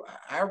 so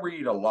I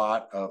read a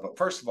lot of,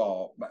 first of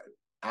all,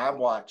 I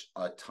watch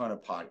a ton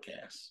of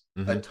podcasts,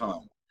 a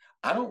ton.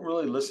 I don't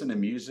really listen to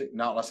music,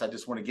 not unless I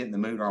just want to get in the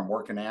mood or I'm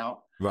working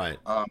out. Right.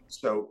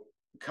 So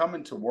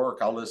coming to work,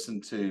 I'll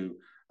listen to,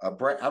 I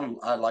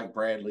like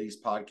Brad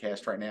Lee's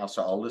podcast right now,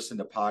 so I'll listen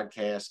to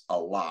podcasts a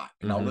lot.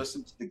 And I'll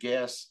listen to the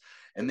guests.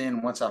 And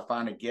then once I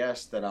find a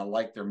guest that I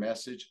like their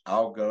message,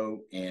 I'll go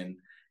and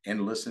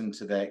listen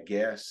to that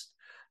guest.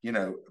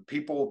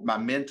 People, my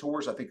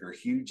mentors, I think are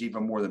huge,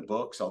 even more than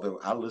books, although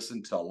I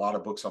listen to a lot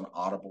of books on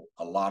Audible,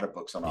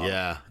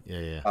 Yeah.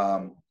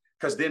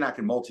 Because then I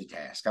can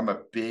multitask. I'm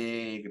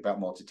big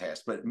about multitask.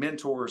 But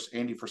mentors,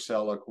 Andy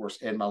Frisella, of course,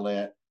 Ed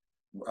Mylett,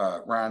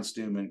 Ryan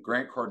Stewman,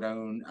 Grant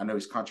Cardone. I know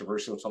he's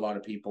controversial to a lot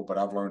of people, but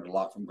I've learned a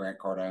lot from Grant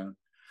Cardone.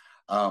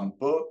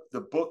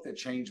 The book that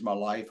changed my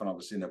life when I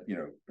was in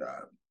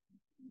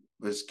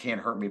was Can't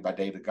Hurt Me by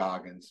David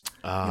Goggins.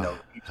 Hell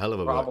of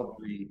a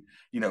probably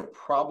book.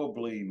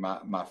 Probably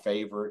my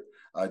favorite.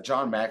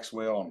 John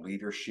Maxwell on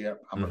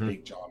leadership. I'm a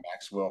big John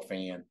Maxwell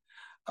fan.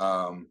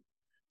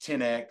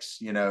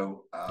 10X,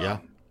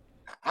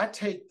 I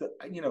take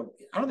I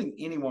don't think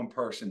any one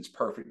person's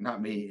perfect,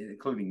 not me,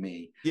 including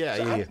me. Yeah,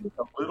 So yeah, I yeah. take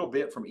a little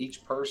bit from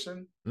each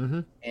person,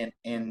 Mm-hmm.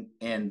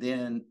 and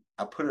then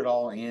I put it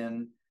all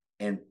in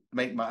and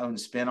make my own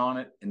spin on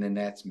it, and then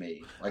that's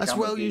me. Like As I'm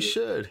a well you big,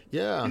 should.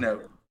 Yeah.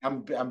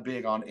 I'm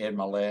big on Ed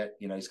Mylett.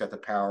 He's got The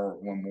Power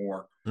of One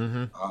More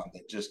Mm-hmm.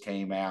 that just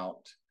came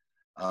out.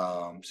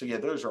 So yeah,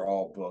 those are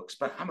all books,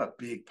 but I'm a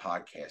big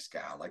podcast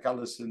guy. Like I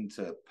listen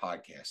to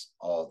podcasts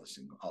all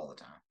the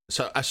time.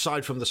 So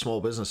aside from the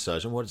Small Business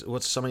Surgeon,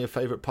 what's some of your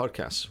favorite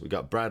podcasts? We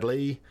got Brad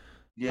Lee.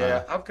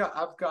 Yeah, I've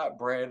got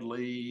Brad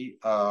Lee.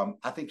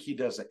 I think he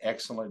does an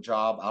excellent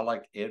job. I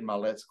like Ed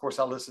Mylett. Of course,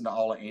 I listen to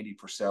all of Andy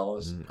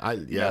Frisella's. Real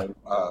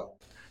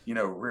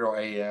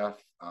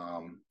AF.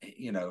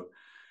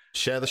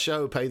 Share the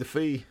show, pay the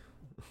fee.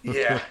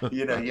 Yeah,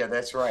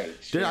 that's right.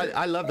 Dude,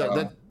 I love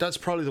that. That's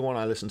probably the one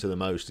I listen to the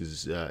most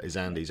is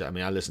Andy's. I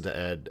mean, I listen to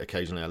Ed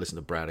occasionally, I listen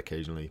to Brad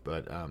occasionally,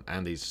 but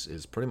Andy's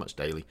is pretty much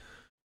daily.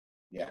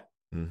 Yeah.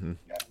 Mm-hmm.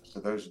 Yeah. So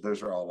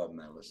those are all of them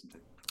I listen to.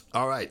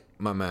 All right,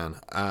 my man.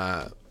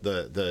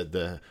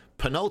 The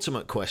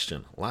penultimate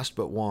question, last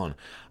but one.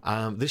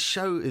 This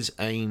show is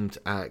aimed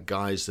at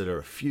guys that are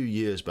a few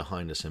years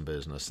behind us in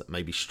business, that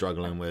may be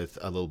struggling with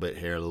a little bit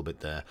here, a little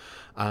bit there.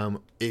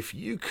 If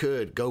you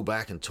could go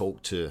back and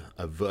talk to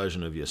a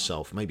version of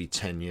yourself, maybe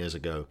 10 years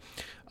ago,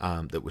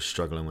 that was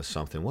struggling with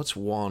something, what's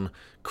one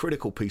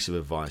critical piece of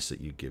advice that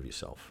you'd give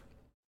yourself?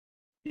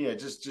 Yeah,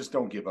 just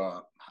don't give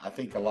up. I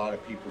think a lot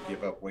of people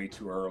give up way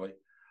too early.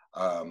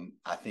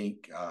 I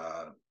think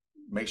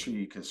make sure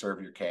you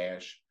conserve your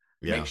cash.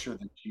 Yeah. Make sure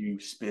that you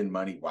spend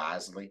money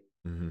wisely.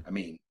 Mm-hmm. I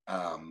mean,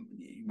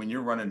 when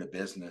you're running a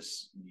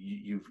business,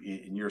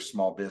 you're a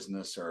small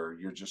business or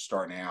you're just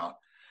starting out,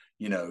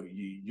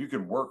 you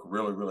can work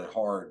really, really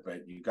hard,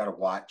 but you got to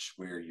watch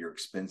where your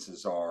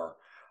expenses are.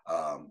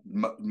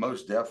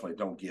 Most definitely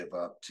don't give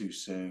up too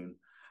soon.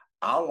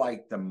 I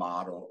like the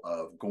model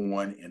of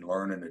going and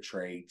learning a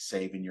trade,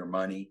 saving your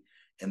money,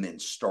 and then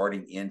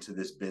starting into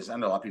this business. I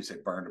know a lot of people say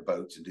burn the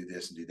boats and do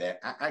this and do that.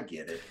 I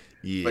get it.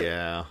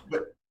 Yeah.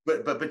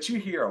 But you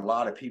hear a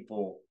lot of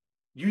people,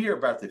 you hear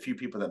about the few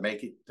people that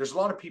make it. There's a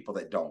lot of people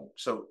that don't.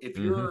 So if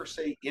you're,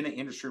 say, in an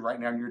industry right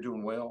now and you're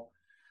doing well,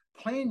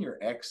 plan your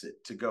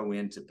exit to go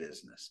into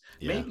business.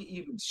 Yeah. Maybe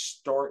even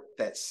start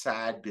that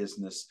side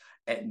business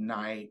at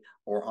night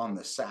or on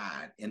the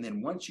side. And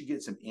then once you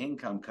get some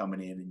income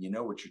coming in and you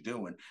know what you're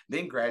doing,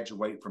 then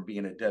graduate from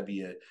being a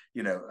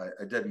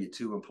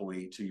W-2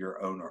 employee to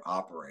your owner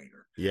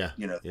operator. Yeah.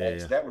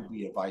 That would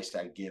be advice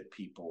I'd give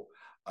people.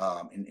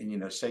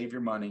 And save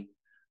your money.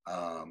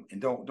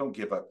 And don't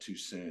give up too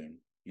soon,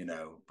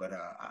 but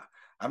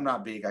I'm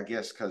not big, I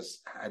guess,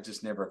 because I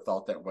just never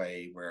thought that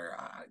way where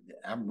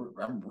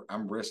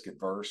I'm risk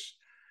adverse,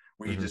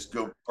 where you just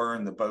go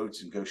burn the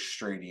boats and go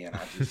straight in.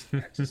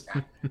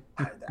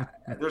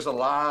 There's a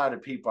lot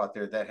of people out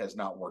there that has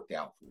not worked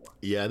out for.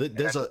 Yeah.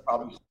 There's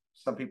probably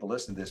some people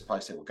listening to this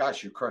probably say, well,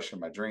 gosh, you're crushing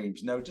my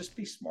dreams. No, just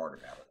be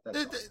smart about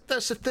it.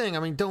 That's the thing. I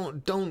mean,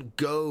 don't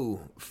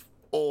go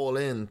all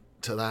in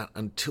to that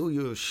until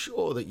you're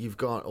sure that you've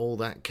got all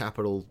that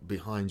capital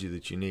behind you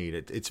that you need.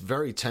 It's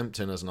very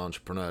tempting as an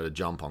entrepreneur to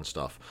jump on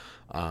stuff,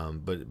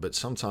 but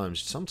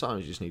sometimes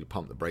you just need to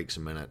pump the brakes a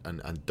minute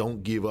and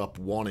don't give up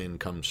one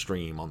income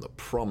stream on the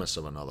promise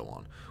of another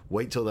one.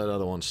 Wait till that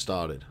other one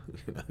started.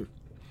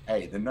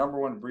 Hey, the number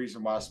one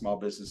reason why small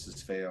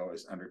businesses fail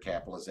is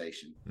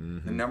undercapitalization.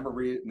 Mm-hmm. The number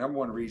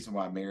one reason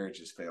why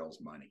marriages fail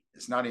is money.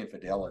 It's not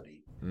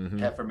infidelity. Mm-hmm.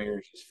 Half of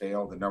marriages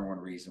fail. The number one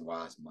reason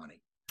why is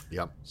money.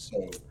 Yep.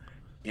 So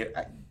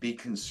be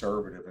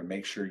conservative and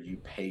make sure you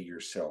pay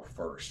yourself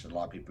first. And a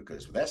lot of people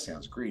goes, well, that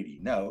sounds greedy.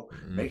 No,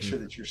 make sure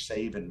that you're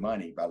saving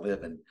money by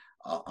living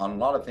on a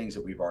lot of things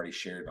that we've already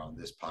shared on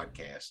this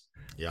podcast.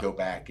 Yeah. Go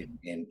back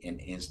and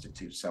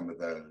institute some of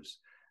those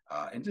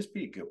and just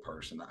be a good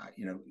person.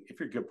 If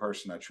you're a good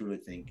person, I truly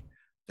think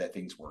that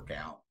things work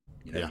out.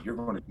 You're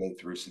going to go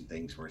through some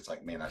things where it's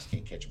like, man, I just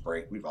can't catch a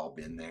break. We've all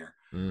been there.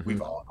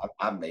 Mm-hmm.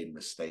 I've made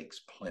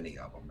mistakes, plenty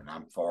of them, and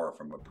I'm far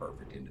from a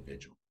perfect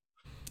individual.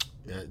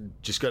 Yeah,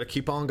 just got to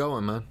keep on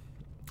going, man.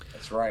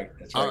 That's right.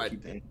 All right.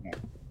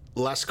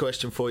 Last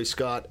question for you,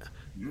 Scott.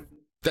 Mm-hmm.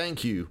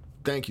 Thank you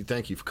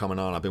for coming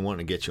on. I've been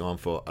wanting to get you on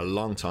for a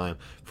long time.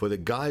 For the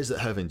guys that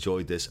have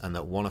enjoyed this and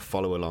that want to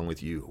follow along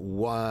with you,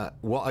 what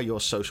are your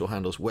social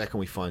handles? Where can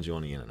we find you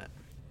on the internet?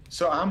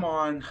 So I'm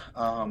on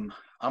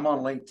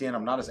LinkedIn.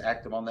 I'm not as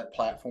active on that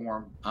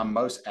platform. I'm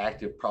most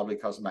active probably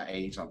because of my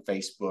age on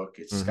Facebook.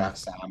 It's Scott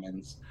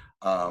Simons.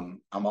 I'm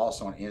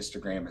also on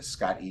Instagram as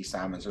Scott E.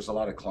 Simons. There's a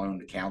lot of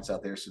cloned accounts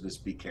out there, so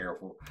just be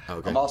careful.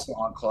 Okay. I'm also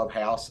on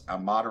Clubhouse. I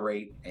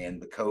moderate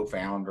and the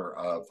co-founder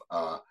of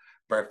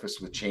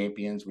Breakfast with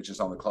Champions, which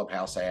is on the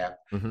Clubhouse app.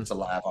 Mm-hmm. It's a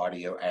live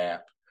audio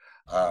app.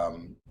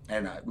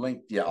 And I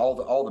linked,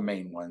 all the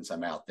main ones.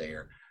 I'm out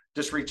there.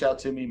 Just reach out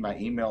to me. My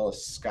email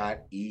is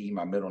Scott E.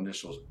 My middle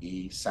initials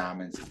E.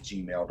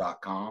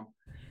 Simons@gmail.com.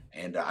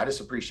 And I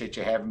just appreciate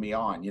you having me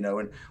on,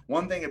 And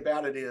one thing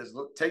about it is,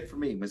 look, take for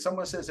me, when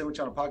someone says they want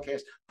you on a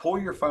podcast, pull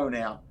your phone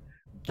out,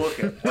 book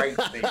it right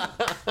then.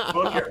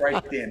 Book it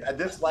right then.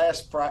 This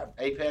last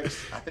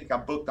Apex, I think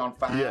I'm booked on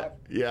 5.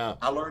 Yeah.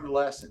 I learned a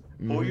lesson.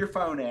 Pull your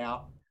phone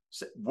out.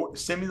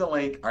 Send me the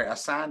link. All right, I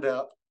signed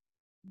up.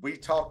 We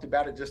talked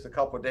about it just a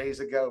couple of days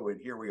ago, and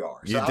here we are.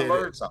 So I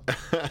learned something.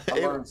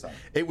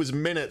 It was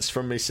minutes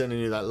from me sending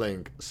you that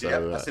link.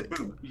 So I said,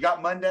 boom, you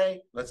got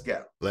Monday? Let's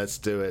go. Let's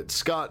do it.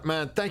 Scott,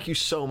 man, thank you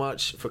so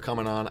much for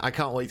coming on. I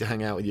can't wait to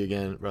hang out with you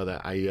again,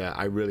 brother.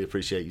 I really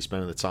appreciate you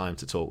spending the time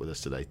to talk with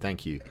us today.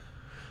 Thank you.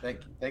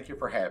 Thank you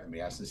for having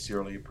me. I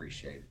sincerely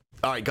appreciate it.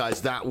 All right,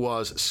 guys, that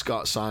was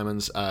Scott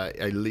Simons,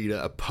 a leader,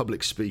 a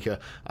public speaker,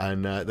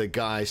 and the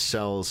guy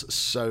sells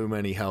so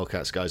many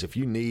Hellcats, guys. If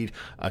you need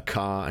a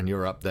car and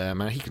you're up there,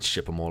 man, he can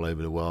ship them all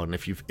over the world. And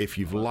if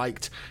you've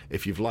liked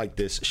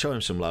this, show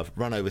him some love.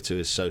 Run over to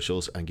his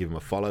socials and give him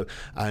a follow.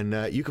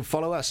 And you can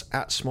follow us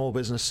at Small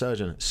Business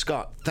Surgeon.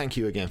 Scott, thank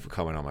you again for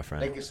coming on, my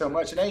friend. Thank you so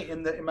much. And hey,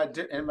 in my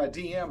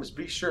DMs,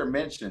 be sure to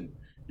mention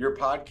your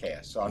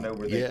podcast so I know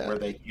where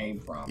they came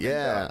from.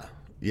 Yeah.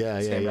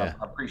 I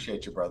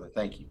appreciate you, brother.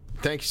 Thank you.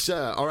 Thank you,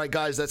 sir. All right,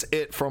 guys, that's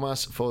it from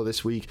us for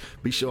this week.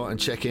 Be sure and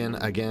check in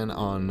again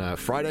on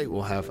Friday.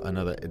 We'll have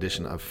another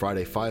edition of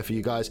Friday Fire for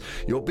you guys.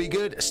 You'll be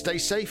good, stay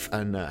safe,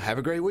 and have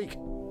a great week.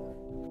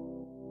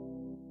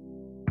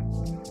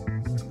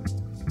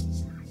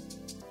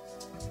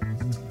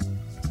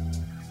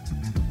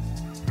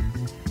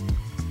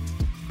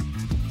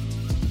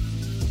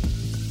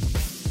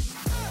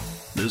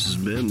 This has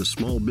been the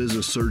Small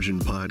Business Surgeon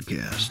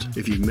Podcast.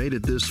 If you've made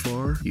it this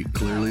far, you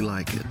clearly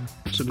like it.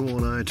 So go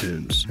on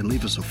iTunes and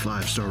leave us a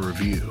 5-star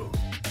review.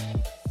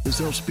 This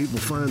helps people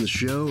find the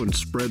show and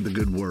spread the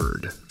good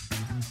word.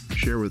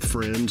 Share with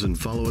friends and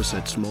follow us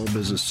at Small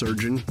Business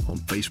Surgeon on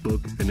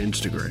Facebook and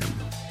Instagram.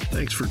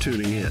 Thanks for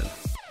tuning in,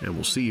 and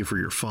we'll see you for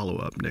your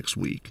follow-up next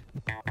week.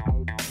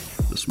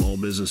 The Small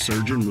Business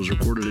Surgeon was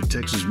recorded at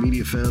Texas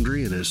Media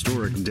Foundry in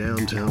historic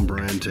downtown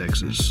Bryan,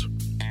 Texas.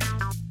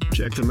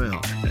 Check them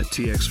out at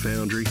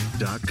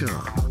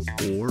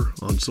txfoundry.com or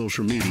on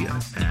social media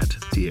at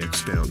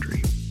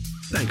txfoundry.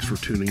 Thanks for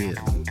tuning in.